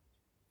 sunscreen.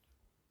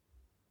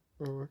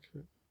 Oh,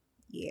 okay.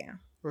 Yeah,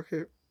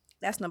 Okay.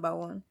 that's number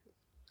one.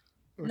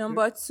 Okay.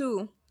 Number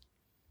two,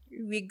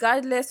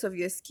 regardless of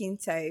your skin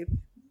type,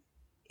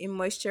 a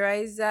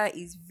moisturizer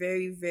is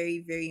very, very,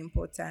 very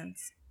important.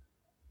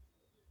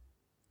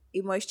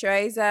 A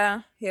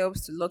moisturizer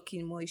helps to lock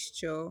in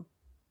moisture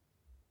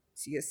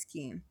to your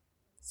skin.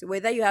 So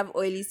whether you have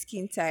oily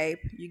skin type,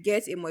 you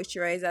get a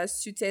moisturizer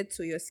suited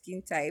to your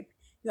skin type.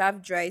 You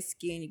have dry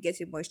skin, you get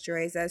a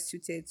moisturizer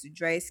suited to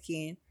dry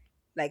skin,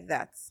 like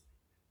that.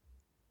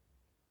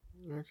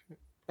 Okay.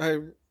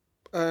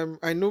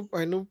 I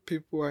know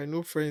people, I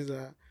know friends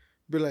that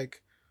be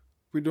like,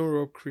 we don't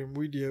rub cream,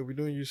 we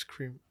don't use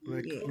cream.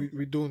 Like Yeah,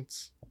 we don't.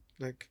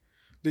 Like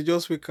they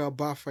just wake up,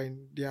 bath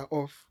and they are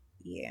off.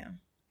 yeah.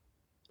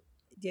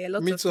 There are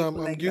lots Me of too,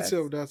 people I'm like that. guilty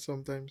of that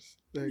sometimes.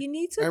 Like You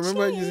need I to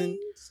remember using,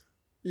 change.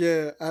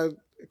 yeah,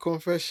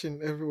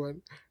 confession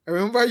everyone. I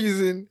remember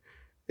using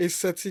a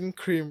certain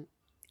cream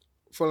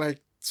for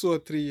like 2 or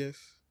 3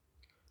 years.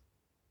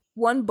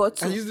 One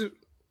I bottle. used it,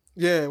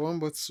 yeah, one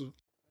bottle.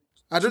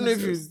 I don't know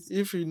if you Jesus.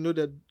 if you know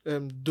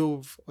that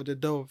Dove or the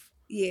Dove.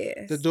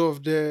 The Yes.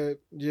 Dove there,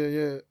 yeah,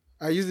 yeah.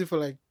 I used it for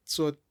like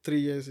 2 or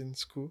 3 years in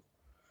school.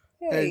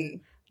 And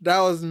Hey.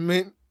 that was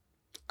meant,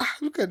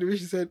 look at the way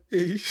she said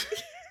hey.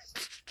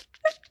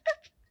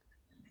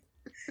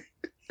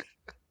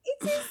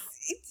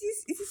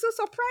 It is so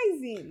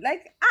surprising.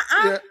 Like,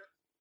 Yeah.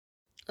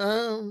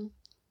 Um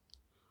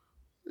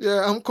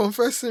yeah, I'm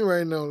confessing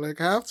right now. Like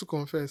I have to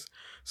confess.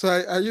 So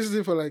I used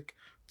it for like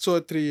 2 or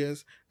 3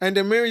 years. And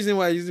the main reason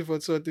why I used it for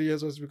 2 or 3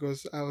 years was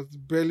because I was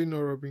barely not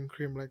rubbing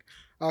cream. Like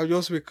I'll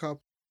just wake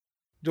up,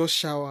 just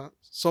shower.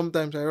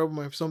 Sometimes I rub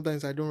my,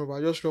 sometimes I don't rub.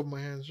 I just rub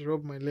my hands,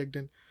 rub my leg,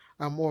 then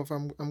I'm off.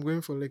 I'm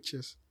going for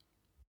lectures.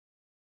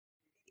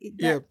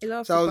 Yeah. that a lot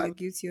of So I people was, are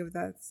guilty of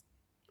that.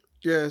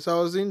 yeah, so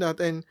I was doing that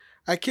and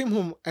I came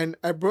home and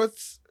I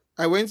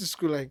went to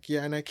school like,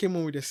 yeah, and I came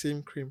home with the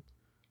same cream.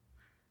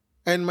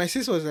 And my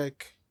sister was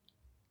like,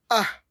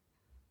 ah,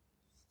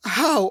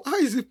 how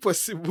is it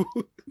possible?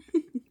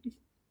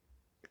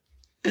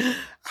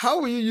 How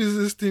will you use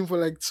this thing for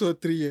like 2 or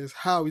 3 years?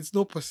 How? It's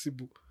not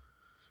possible.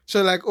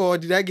 So like, oh,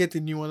 did I get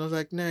a new one? I was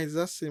like, nah, it's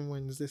that same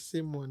one. It's the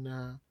same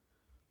one.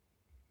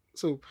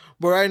 So,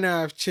 but right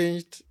now I've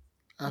changed.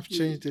 I've Good.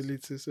 changed a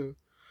little. So,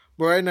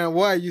 but right now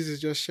what I use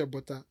is just shea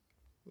butter.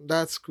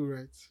 That's cool,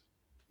 right?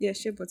 Yeah,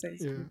 shea butter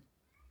is Yeah. good.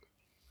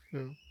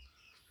 Yeah.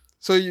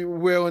 So you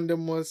were on the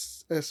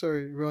most.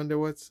 Sorry, we're on the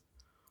what?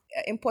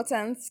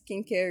 Important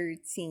skincare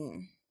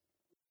routine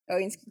or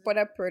in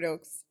product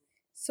products.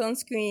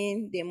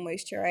 Sunscreen, then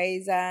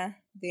moisturizer,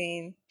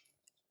 then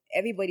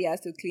everybody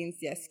has to cleanse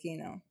their skin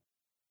now.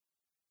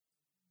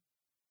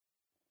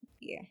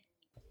 Yeah.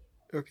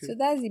 Okay. So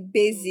that's the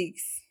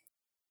basics.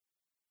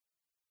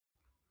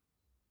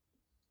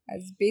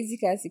 As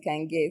basic as you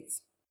can get.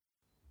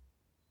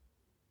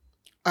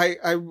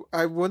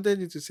 I wanted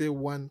you to say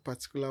one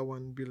particular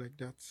one be like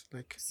that.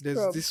 Like there's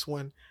Scrub. this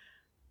one.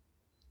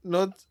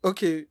 Not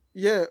okay.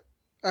 Yeah.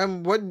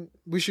 What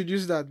we should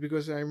use that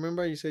because I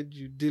remember you said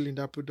you deal in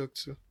that product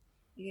too.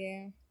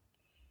 Yeah.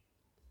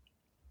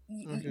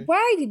 Okay. Why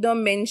I did not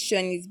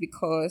mention is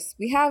because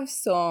we have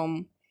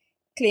some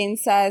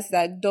cleansers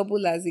that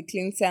double as a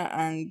cleanser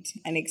and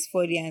an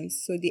exfoliant.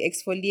 So they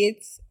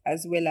exfoliate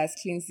as well as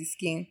cleanse the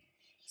skin.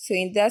 So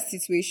in that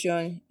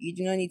situation, you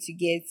do not need to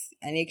get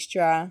an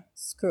extra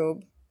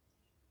scrub.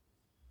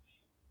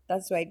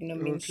 That's why I did not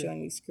Okay.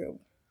 mention a scrub.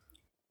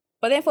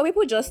 But then for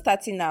people just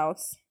starting out,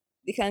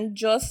 they can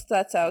just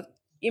start out.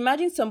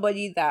 Imagine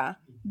somebody that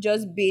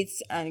just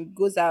baits and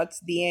goes out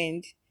the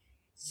end.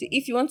 So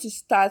if you want to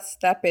start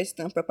that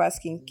person on proper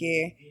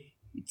skincare,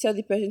 you tell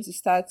the person to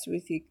start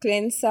with a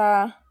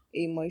cleanser,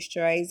 a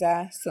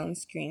moisturizer,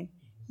 sunscreen.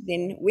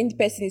 Then when the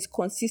person is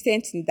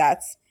consistent in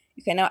that,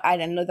 you can now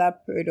add another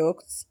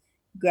product,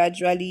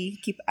 gradually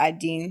keep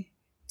adding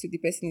till the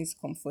person is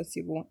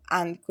comfortable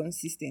and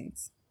consistent.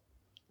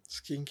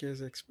 Skincare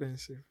is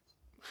expensive.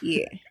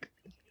 Yeah.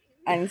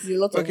 And it's a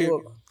lot of Okay.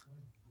 work.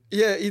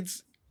 Yeah,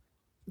 it's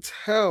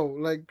hell.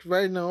 Like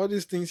right now, all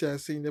these things you are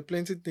saying, there are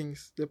plenty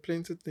things. There are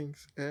plenty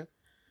things. Yeah.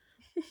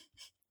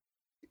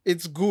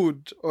 It's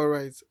good, all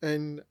right.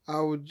 And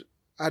I would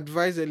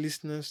advise the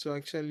listeners to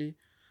actually,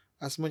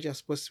 as much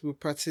as possible,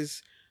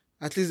 practice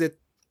at least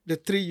the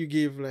three you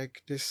gave,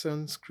 like the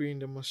sunscreen,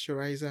 the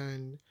moisturizer,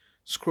 and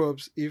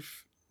scrubs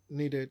if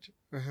needed.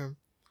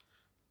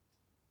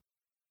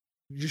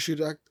 You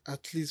should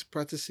at least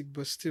practice it,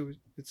 but still,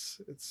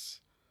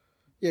 it's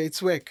yeah,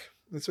 it's work.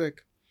 It's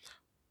work.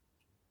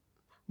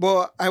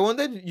 But I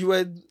wanted you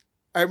were.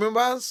 I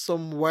remember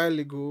some while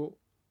ago,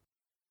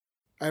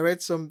 I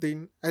read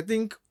something. I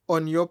think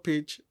on your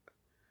page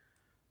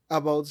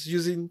about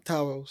using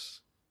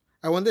towels.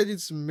 I wanted you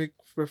to make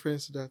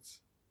reference to that.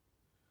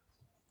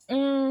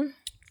 Mm,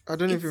 I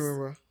don't know if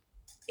you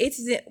it's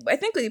remember. I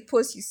think the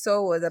post you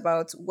saw was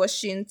about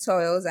washing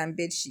towels and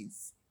bed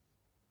sheets.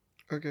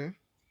 Okay.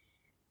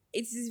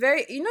 It is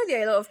very,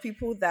 there are a lot of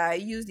people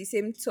that use the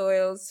same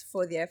towels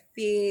for their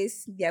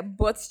face, their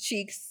butt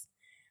cheeks,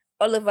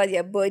 all over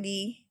their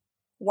body,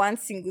 one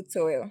single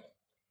towel,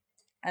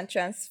 and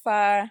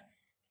transfer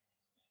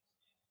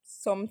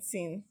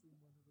something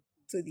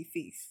to the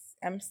face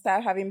and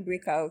start having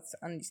breakouts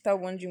and you start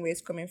wondering where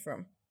it's coming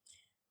from.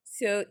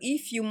 So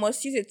if you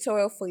must use a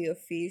towel for your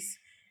face,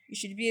 it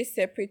should be a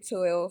separate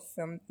towel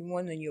from the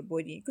one on your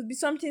body. It could be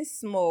something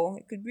small,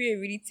 it could be a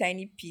really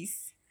tiny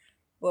piece,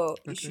 but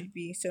it Okay. should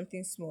be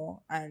something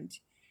small and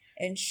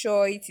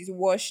ensure it is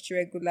washed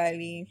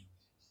regularly.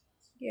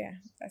 Yeah,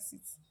 that's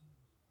it.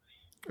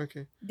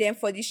 Okay. Then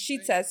for the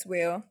sheets as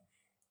well,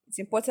 it's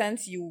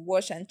important you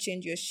wash and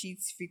change your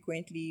sheets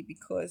frequently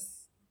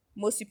because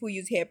most people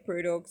use hair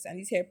products and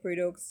these hair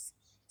products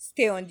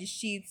stay on the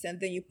sheets and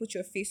then you put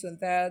your face on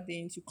that,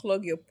 then to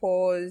clog your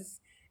pores.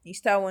 You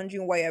start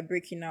wondering why you're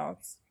breaking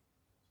out.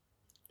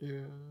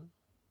 Yeah.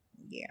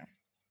 Yeah.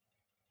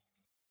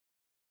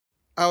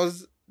 I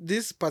was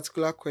this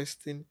particular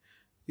question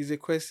is a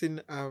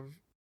question I've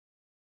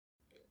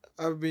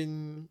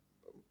been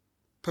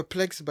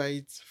perplexed by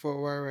it for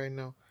a while right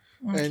now.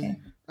 And Okay.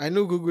 I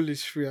know Google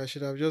is free. I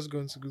should have just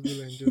gone to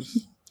Google and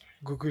just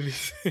Google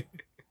it.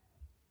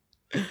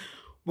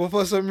 But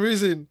for some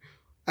reason,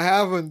 I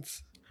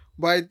haven't.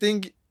 But I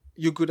think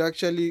you could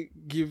actually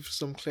give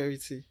some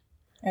clarity.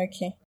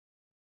 Okay.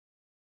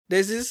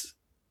 There's this,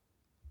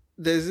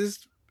 there's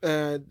this,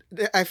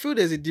 I feel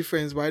there's a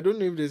difference, but I don't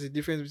know if there's a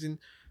difference between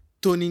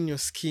toning your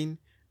skin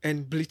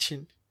and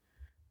bleaching.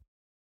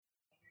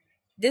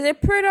 There's a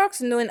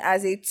product known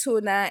as a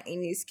toner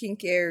in a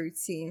skincare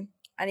routine,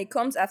 and it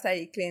comes after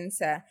a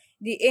cleanser.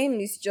 The aim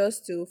is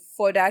just to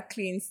further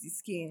cleanse the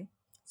skin.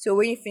 So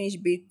when you finish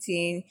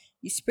bathing,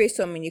 you spray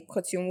some in a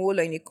cotton wool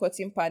or in a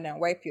cotton pad and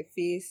wipe your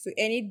face. So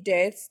any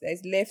dirt that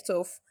is left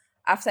off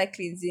after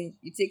cleansing,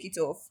 you take it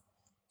off.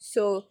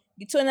 So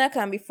the toner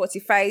can be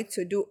fortified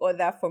to do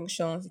other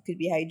functions. It could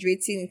be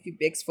hydrating, it could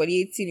be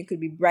exfoliating, it could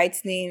be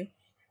brightening,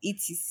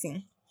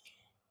 etc.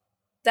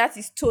 That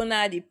is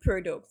toner the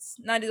product.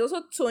 Now there's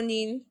also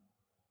toning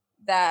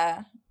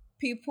that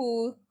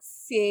people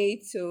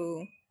say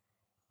to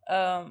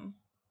um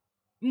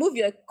move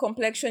your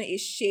complexion a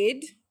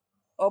shade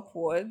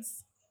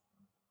upwards.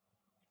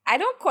 I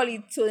don't call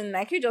it toning,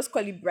 I could just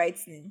call it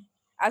brightening.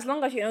 As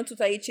long as you're not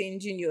totally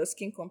changing your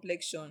skin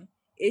complexion.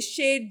 I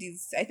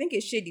think a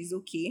shade is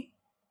okay.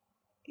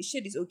 A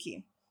shade is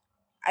okay.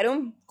 I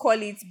don't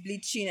call it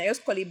bleaching. I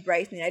just call it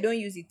brightening. I don't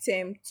use the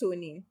term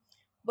toning.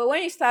 But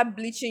when you start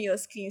bleaching your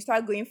skin, you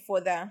start going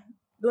further.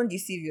 Don't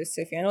deceive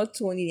yourself. You're not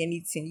toning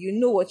anything. You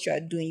know what you are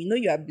doing. You know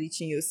you are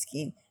bleaching your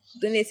skin.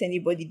 Don't let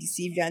anybody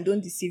deceive you and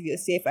don't deceive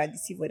yourself and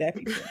deceive other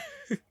people.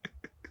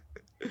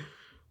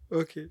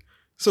 Okay.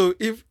 So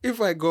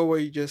if I got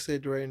what you just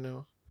said right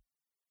now,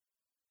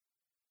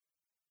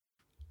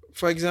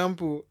 for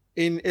example,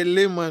 in a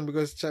layman,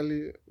 because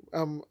Charlie,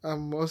 I'm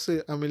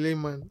a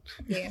layman.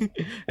 Yeah.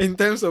 In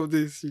terms of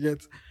this, you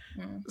get,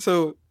 Mm.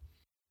 so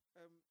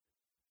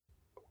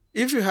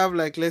if you have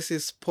like, let's say,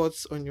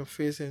 spots on your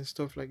face and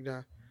stuff like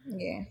that,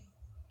 Yeah.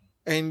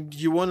 and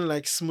you want to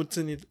like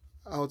smoothen it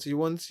out, you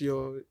want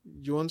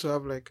to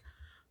have like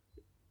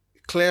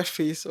clear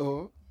face,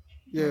 or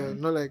yeah, Mm.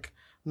 not like,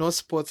 not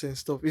spots and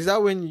stuff. Is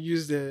that when you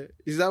use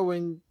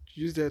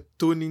the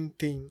toning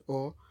thing,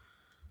 or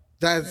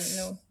that's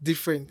No,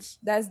 different?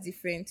 that's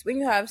different. When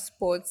you have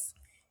spots,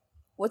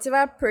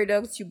 whatever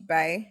product you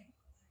buy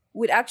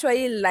would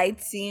actually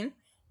lighten,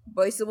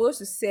 but it's supposed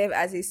to serve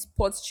as a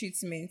spot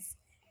treatment,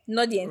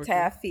 not the Okay.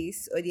 entire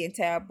face or the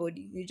entire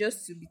body. You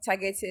just to be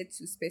targeted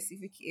to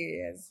specific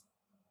areas.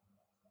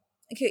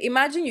 Okay,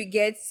 imagine you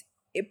get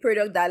a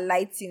product that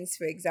lightens,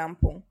 for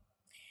example,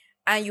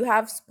 and you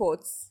have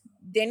spots.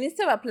 Then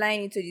instead of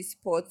applying it to the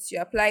spots,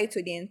 you apply it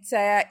to the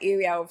entire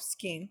area of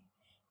skin.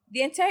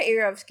 The entire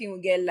area of skin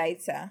will get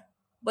lighter,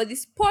 but the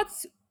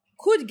spots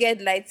could get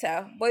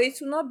lighter, but it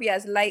will not be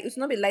as light. It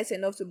will not be light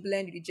enough to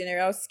blend with the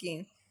general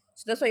skin.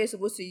 So that's why you're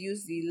supposed to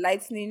use the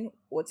lightening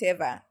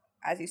whatever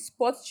as a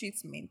spot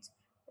treatment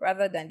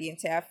rather than the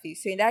entire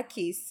face. So in that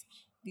case,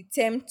 the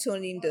term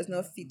toning does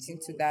not fit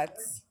into that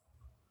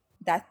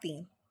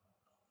thing.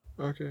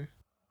 Okay.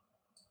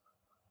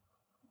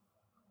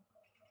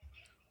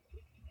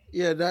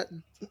 Yeah, Does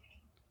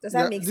that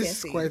that make this sense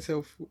is to you? quite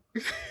helpful.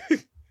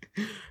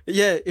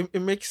 Yeah,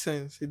 it makes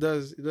sense. It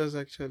does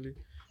actually.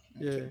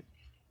 Okay. Yeah,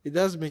 it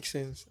does make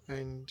sense.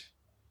 And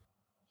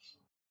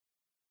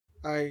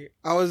I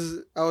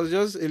was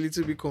just a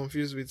little bit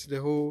confused with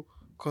the whole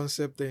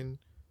concept and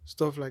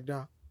stuff like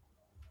that.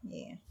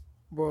 Yeah.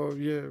 But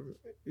yeah,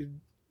 it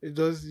it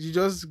does. You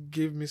just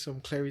gave me some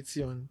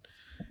clarity on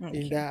in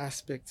Okay. that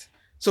aspect.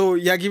 So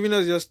you're giving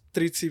us just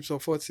 3 tips or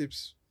 4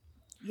 tips.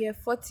 Yeah,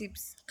 4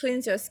 tips.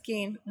 Cleanse your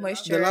skin, The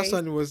last moisturize,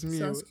 one was me.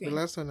 The sunscreen.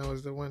 last one I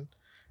was the one.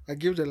 I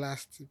gave the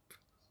last tip.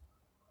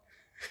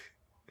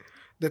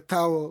 The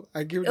towel.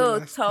 I give the Oh,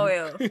 last tip.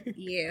 towel.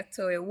 Yeah,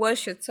 towel.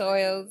 Wash your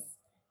towels.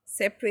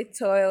 Separate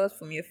towels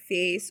from your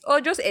face,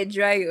 or just air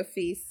dry your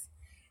face.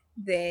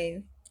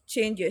 Then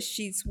change your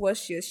sheets,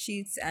 wash your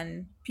sheets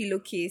and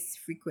pillowcase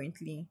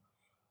frequently,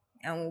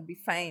 and we'll be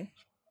fine.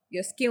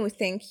 Your skin will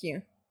thank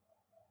you.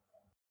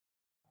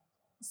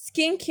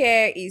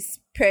 Skincare is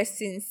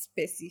person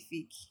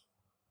specific.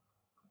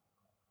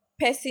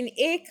 Person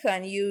A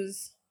can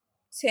use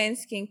 10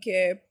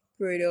 skincare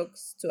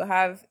products to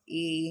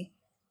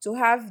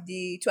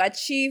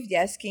achieve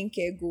their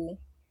skincare goal.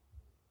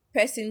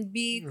 Person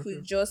B Okay.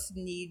 could just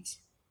need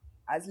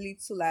as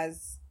little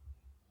as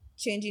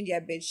changing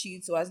their bed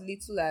sheets or as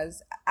little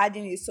as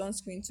adding a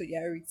sunscreen to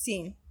their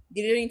routine.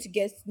 They don't need to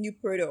get new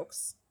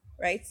products,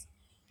 right?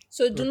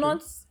 So do Okay.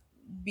 not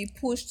be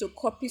pushed to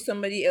copy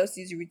somebody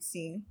else's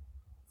routine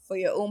for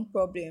your own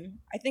problem.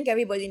 I think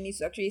everybody needs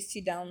to actually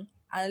sit down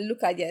and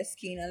look at their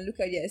skin and look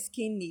at their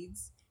skin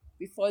needs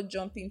before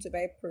jumping to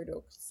buy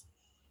products.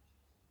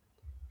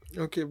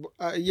 Okay.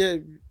 But, yeah,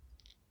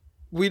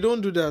 we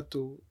don't do that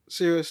though.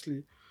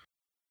 Seriously,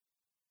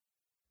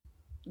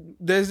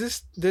 there's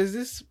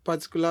this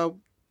particular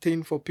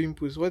thing for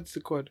pimples. What's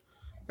it called?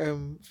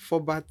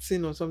 For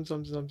Batin or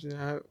something.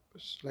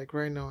 Like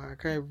right now, I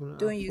can't even.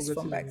 Don't I've use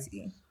forgotten the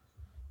name.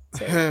 Fombaxi.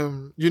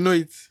 Sorry. You know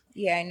it.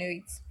 Yeah, I know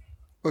it.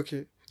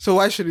 Okay. So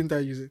why shouldn't I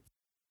use it?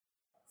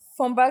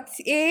 Fombax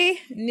A,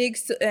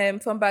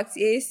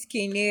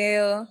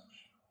 Skinnail.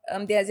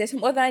 There's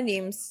some other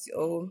names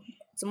or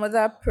some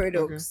other Okay.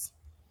 products.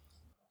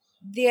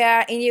 They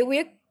are in a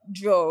way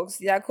drugs.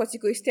 They are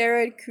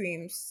corticosteroid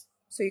creams,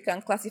 so you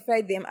can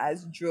classify them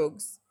as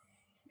drugs.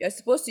 You're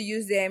supposed to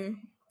use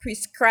them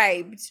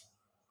prescribed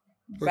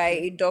by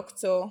Okay. a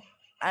doctor,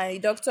 and the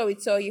doctor will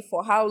tell you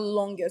for how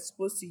long you're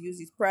supposed to use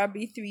it,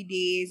 probably 3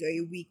 days or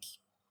a week.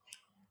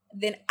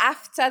 Then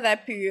after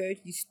that period,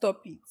 you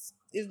stop it.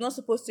 It's not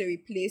supposed to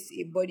replace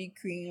a body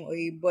cream or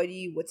a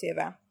body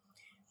whatever.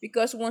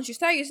 Because once you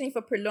start using it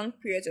for prolonged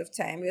periods of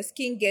time, your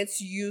skin gets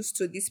used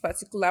to this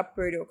particular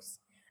products.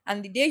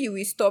 And the day you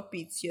will stop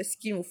it, your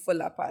skin will fall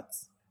apart.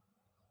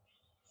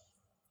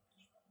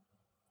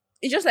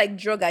 It's just like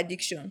drug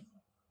addiction.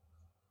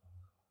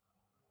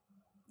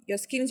 Your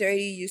skin is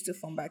already used to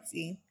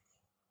Fombaxi.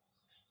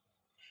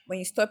 When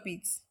you stop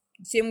it,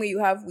 the same way you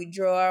have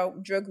withdrawal,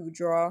 drug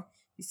withdrawal,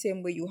 the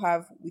same way you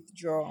have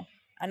withdrawal.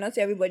 And not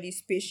everybody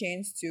is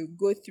patient to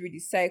go through the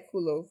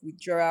cycle of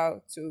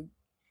withdrawal to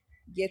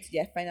get to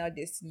their final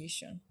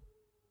destination.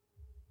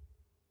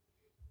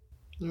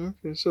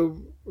 Okay.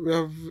 So we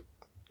have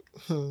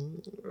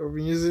I've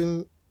been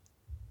using.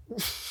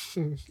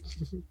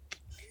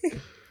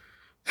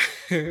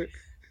 I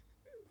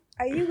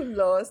Are you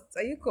lost?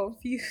 Are you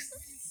confused?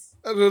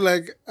 don't know,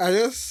 like I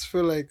just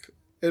feel like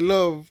a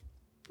lot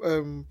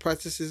of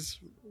practices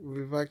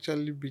we've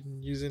actually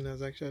been using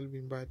has actually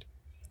been bad.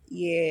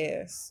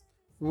 Yes.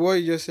 What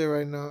you just said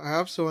right now, I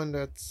have someone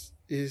that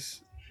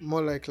is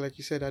more like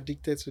you said,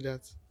 addicted to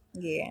that.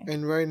 Yeah.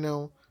 And right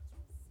now,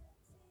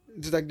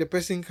 it's like the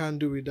person can't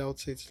do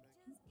without it.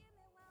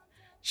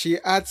 She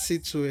adds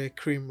it to a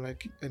cream,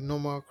 like a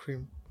normal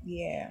cream.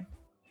 Yeah.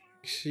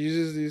 She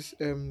uses this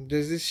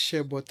there's this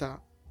shea butter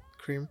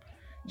cream.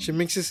 She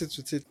mixes it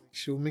with it.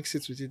 She'll mix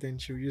it with it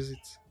and she'll use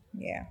it.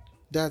 Yeah.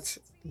 That's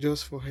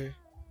just for her.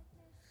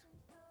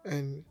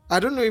 And I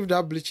don't know if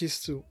that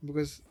bleaches too,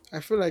 because I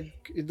feel like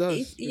it It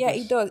does. yeah,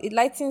 it Because does. It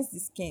lightens the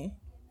skin.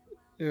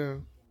 yeah.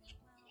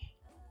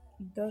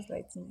 It does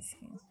lighten the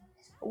skin. And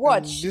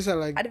Watch. these are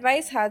like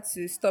Advise her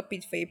to stop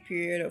it for a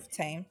period of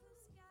time.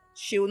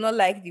 She will not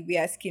like the way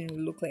her skin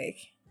will look like.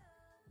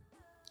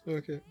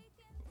 okay.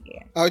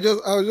 Yeah. I'll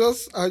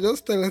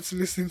just tell her to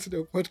listen to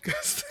the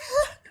podcast.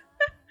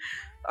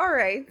 All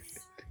right.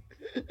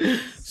 She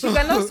So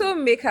can also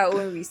make her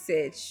own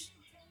research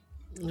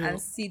you and know,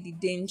 see the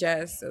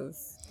dangers of.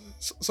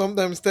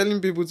 sometimes telling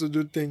people to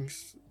do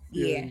things,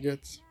 yeah, Yeah. you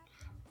get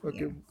Yeah.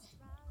 okay.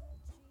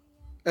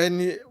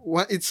 And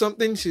it's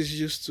something she's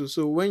used to.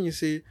 So when you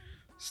say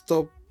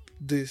stop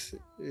this,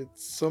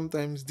 it's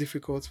sometimes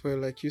difficult for her,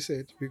 like you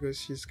said, because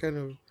she's kind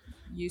of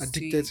Used to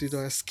addicted it. to it.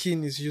 Her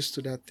skin is used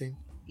to that thing.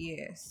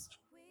 Yes.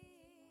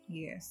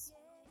 Yes.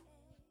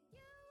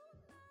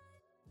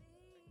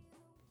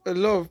 A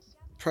lot of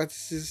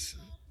practices.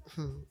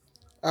 hmm,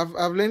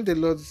 I've learned a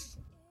lot.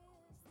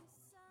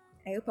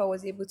 I hope I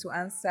was able to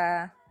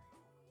answer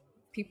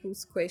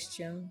people's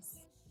questions.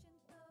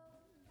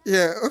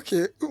 Yeah,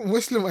 okay.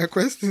 Mostly my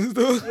questions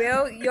though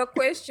Well, your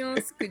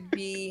questions could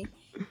be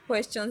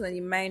questions on the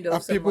mind are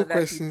of some people other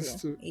questions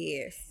people. too.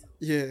 Yes.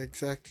 Yeah,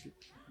 exactly.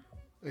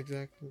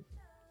 Exactly.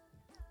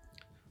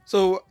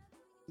 So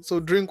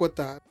drink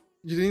water.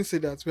 You didn't say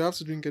that. We have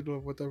to drink a lot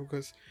of water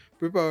because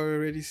people are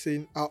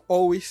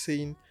always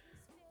saying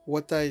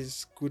water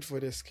is good for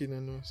the skin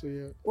and all. So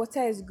yeah,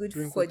 Water is good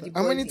drink for water. the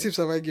How many body. tips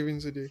have I given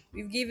today?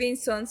 We've given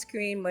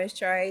sunscreen,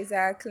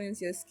 moisturizer,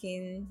 cleanse your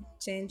skin,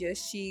 change your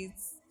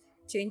sheets,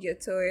 change your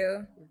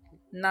towel.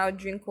 Now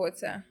drink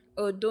water.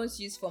 Oh, don't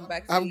use from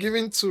back I've to.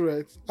 given two,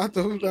 right? Out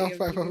of that You've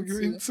five, given I've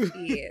given two. two.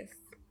 Yes.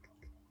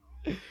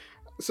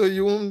 So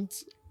you won't.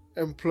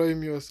 employ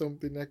me or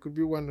something, I could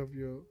be one of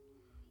your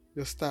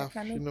I staff,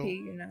 cannot pay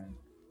you now.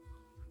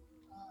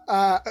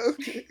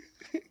 Okay.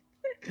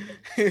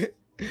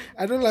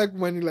 I don't like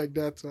money like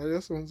that, so I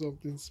just want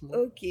something small.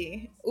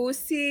 Okay. We'll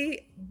see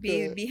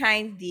Uh,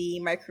 behind the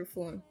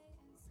microphone.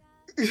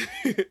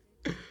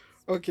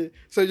 okay,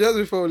 so just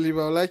before we leave,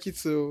 I would like you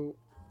to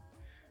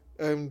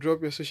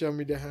drop your social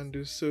media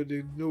handles so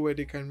they know where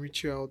they can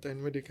reach you out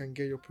and where they can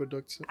get your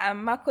products.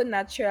 I'm Mako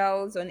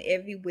Naturals on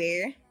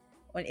everywhere,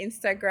 on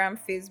Instagram,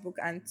 Facebook,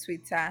 and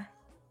Twitter.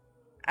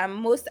 I'm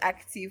most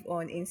active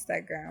on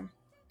Instagram.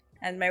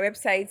 And my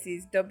website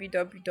is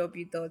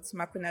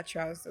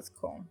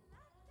www.makonaturals.com.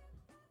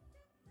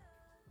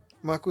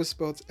 Mako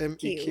spelled KO.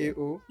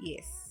 MAKO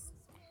Yes.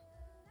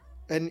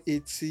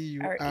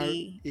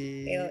 NATURAL.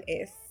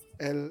 RALS.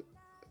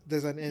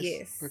 There's an S.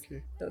 Yes.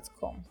 Okay.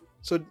 .com.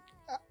 So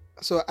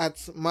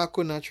at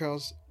Mako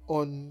Naturals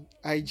on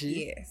IG.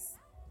 Yes.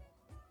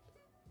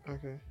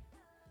 Okay.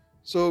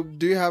 So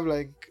do you have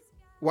like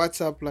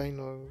WhatsApp line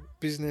or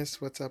business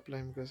WhatsApp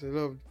line? Because a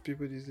lot of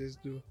people these days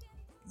do.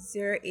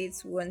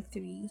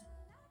 0813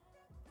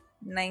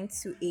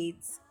 928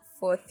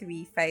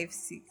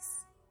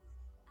 4356.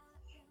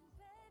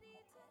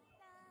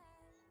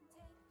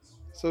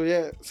 So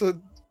yeah, so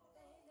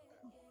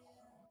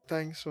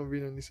thanks for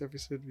being on this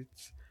episode with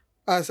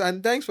us,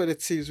 and thanks for the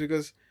tips,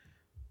 because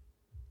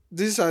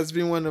this has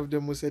been one of the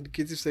most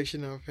educative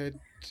section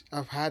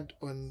I've had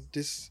on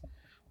this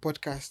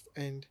podcast,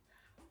 and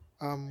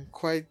I'm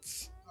quite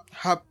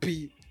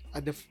happy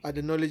at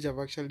the knowledge I've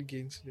actually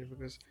gained today,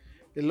 because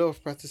a lot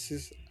of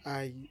practices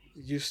I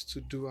used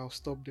to do, I'll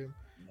stop them.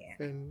 Yeah.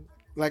 And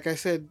like I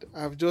said,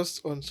 I've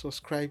just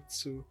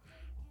unsubscribed to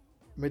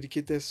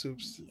medicated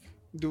soups.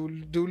 They'll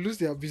lose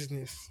their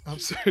business. I'm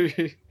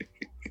sorry.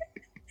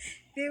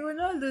 They will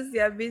not lose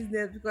their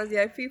business because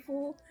there are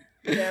people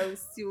that will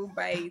still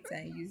buy it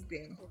and use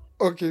them.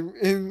 Okay,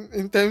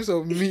 in terms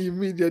of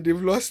media,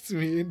 they've lost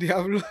me. They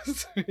have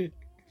lost me.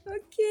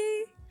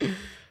 Okay.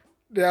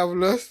 They have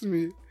lost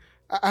me.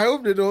 I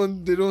hope they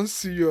don't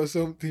sue you or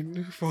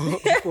something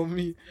for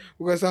me,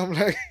 because I'm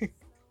like,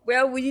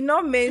 Well, we did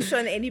not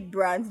mention any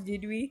brand,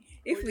 did we?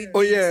 If we did,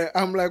 oh yeah,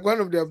 I'm like one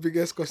of their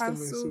biggest customers.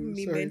 cancel So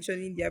me sorry.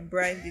 mentioning their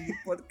brand in the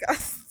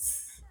podcast.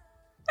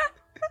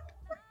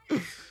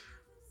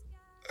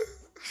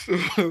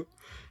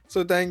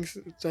 So thank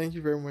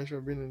you very much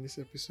for being on this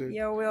episode.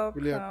 You're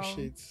welcome. Really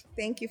appreciate.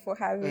 Thank you for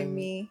having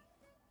me.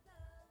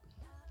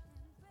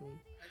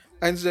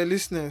 And to the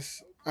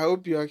listeners, I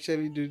hope you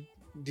actually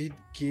did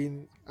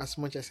gain as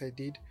much as I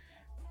did,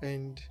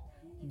 and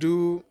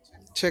do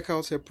check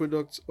out her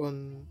products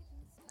on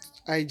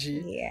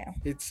IG. Yeah.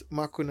 It's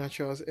Mako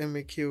Naturals,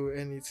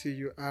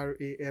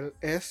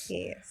 MAKONATURALS.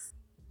 Yes.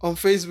 On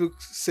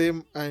Facebook,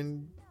 same.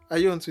 And are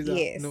you on Twitter?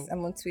 Yes, No.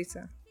 I'm on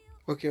Twitter.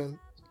 Okay, on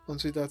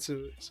Twitter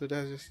too. So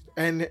that's just,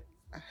 and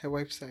her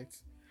website.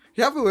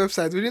 You have a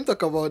website. We didn't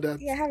talk about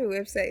that. Yeah, I have a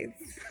website.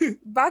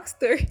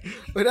 Backstory.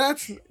 But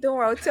that's Don't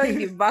worry, I'll tell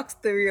you the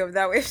backstory of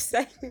that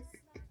website.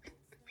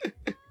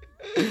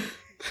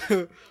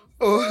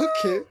 oh,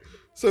 okay.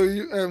 So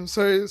you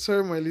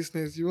sorry my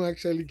listeners, you won't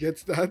actually get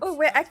that. Oh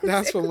wait, I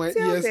That's I for could my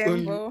tell ears them,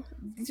 only. but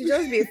it should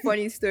just be a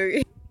funny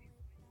story.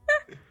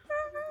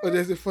 Oh,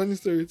 there's a funny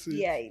story too.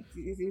 Yeah, it's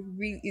Okay,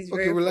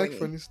 very we funny. like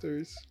funny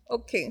stories.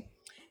 Okay.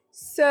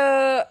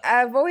 So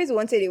I've always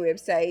wanted a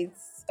website.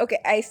 Okay,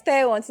 I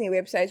started wanting a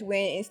website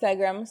when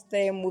Instagram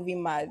started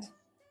moving mad.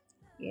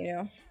 You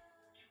know.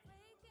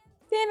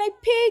 Then I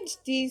paid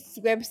this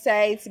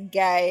website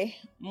guy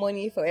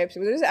money for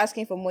episodes. He was just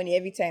asking for money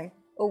every time.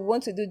 Oh, we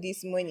want to do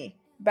this, money.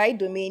 Buy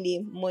domain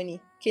name,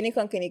 money.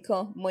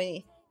 Kinikon,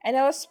 money. And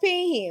I was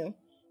paying him.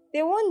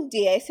 Then one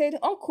day I said,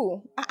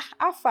 Uncle,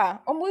 how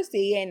far? Almost a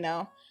year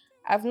now.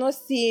 I've not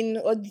seen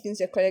all the things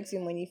you're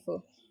collecting money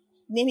for.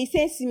 Then he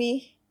sends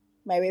me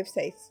my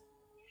website.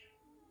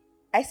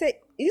 I said,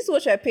 is this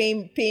what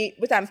you're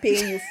what I'm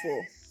paying you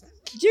for?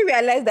 Do you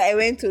realize that I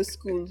went to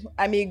school?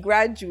 I'm a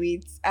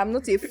graduate. I'm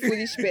not a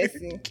foolish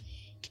person.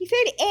 He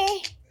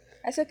said,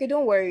 I said, okay,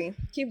 don't worry.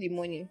 Keep the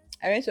money.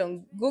 I went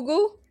on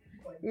Google,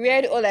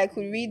 read all I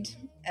could read,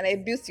 and I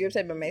built the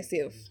website by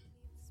myself.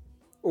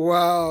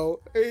 Wow.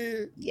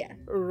 Hey, Yeah.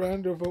 a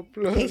round of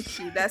applause. Thank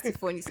you. That's the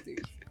funny story.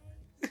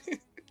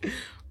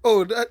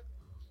 Oh, that.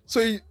 So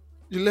you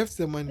left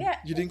the money. Yeah.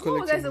 You didn't What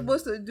collect was I the money.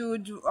 supposed to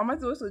do? Am I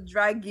supposed to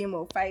drag him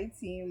or fight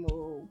him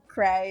or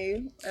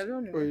cry? I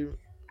don't know. Or you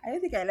I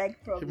don't think I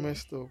like problems.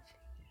 messed up.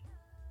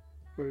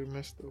 Or you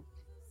messed up.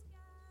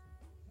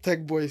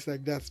 Tech boys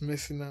like that's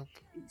messing up.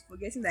 It's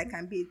forgetting that I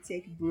can be a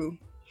tech bro.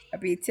 I'll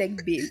be a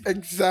tech babe.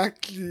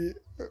 Exactly.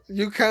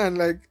 You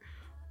can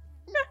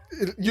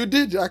you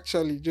did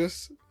actually,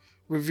 just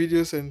with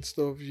videos and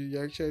stuff. You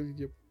actually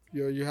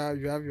you have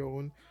your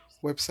own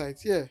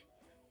website. Yeah,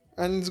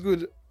 and it's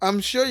good. I'm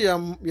sure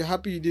you're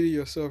happy you did it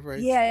yourself, right?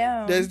 Yeah,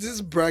 yeah. There's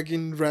this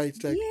bragging right,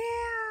 like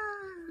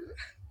Yeah.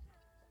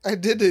 I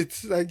did it.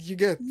 Like you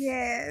get.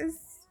 Yes.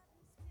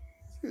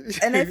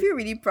 And I feel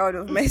really proud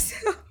of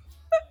myself.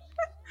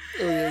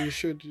 Oh yeah, you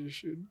should.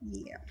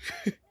 Yeah.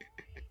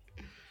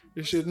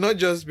 You should, not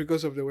just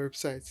because of the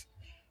website.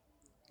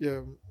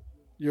 Yeah,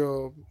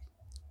 your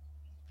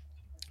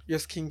your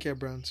skincare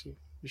brand too.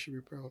 You should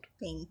be proud.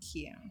 Thank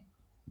you.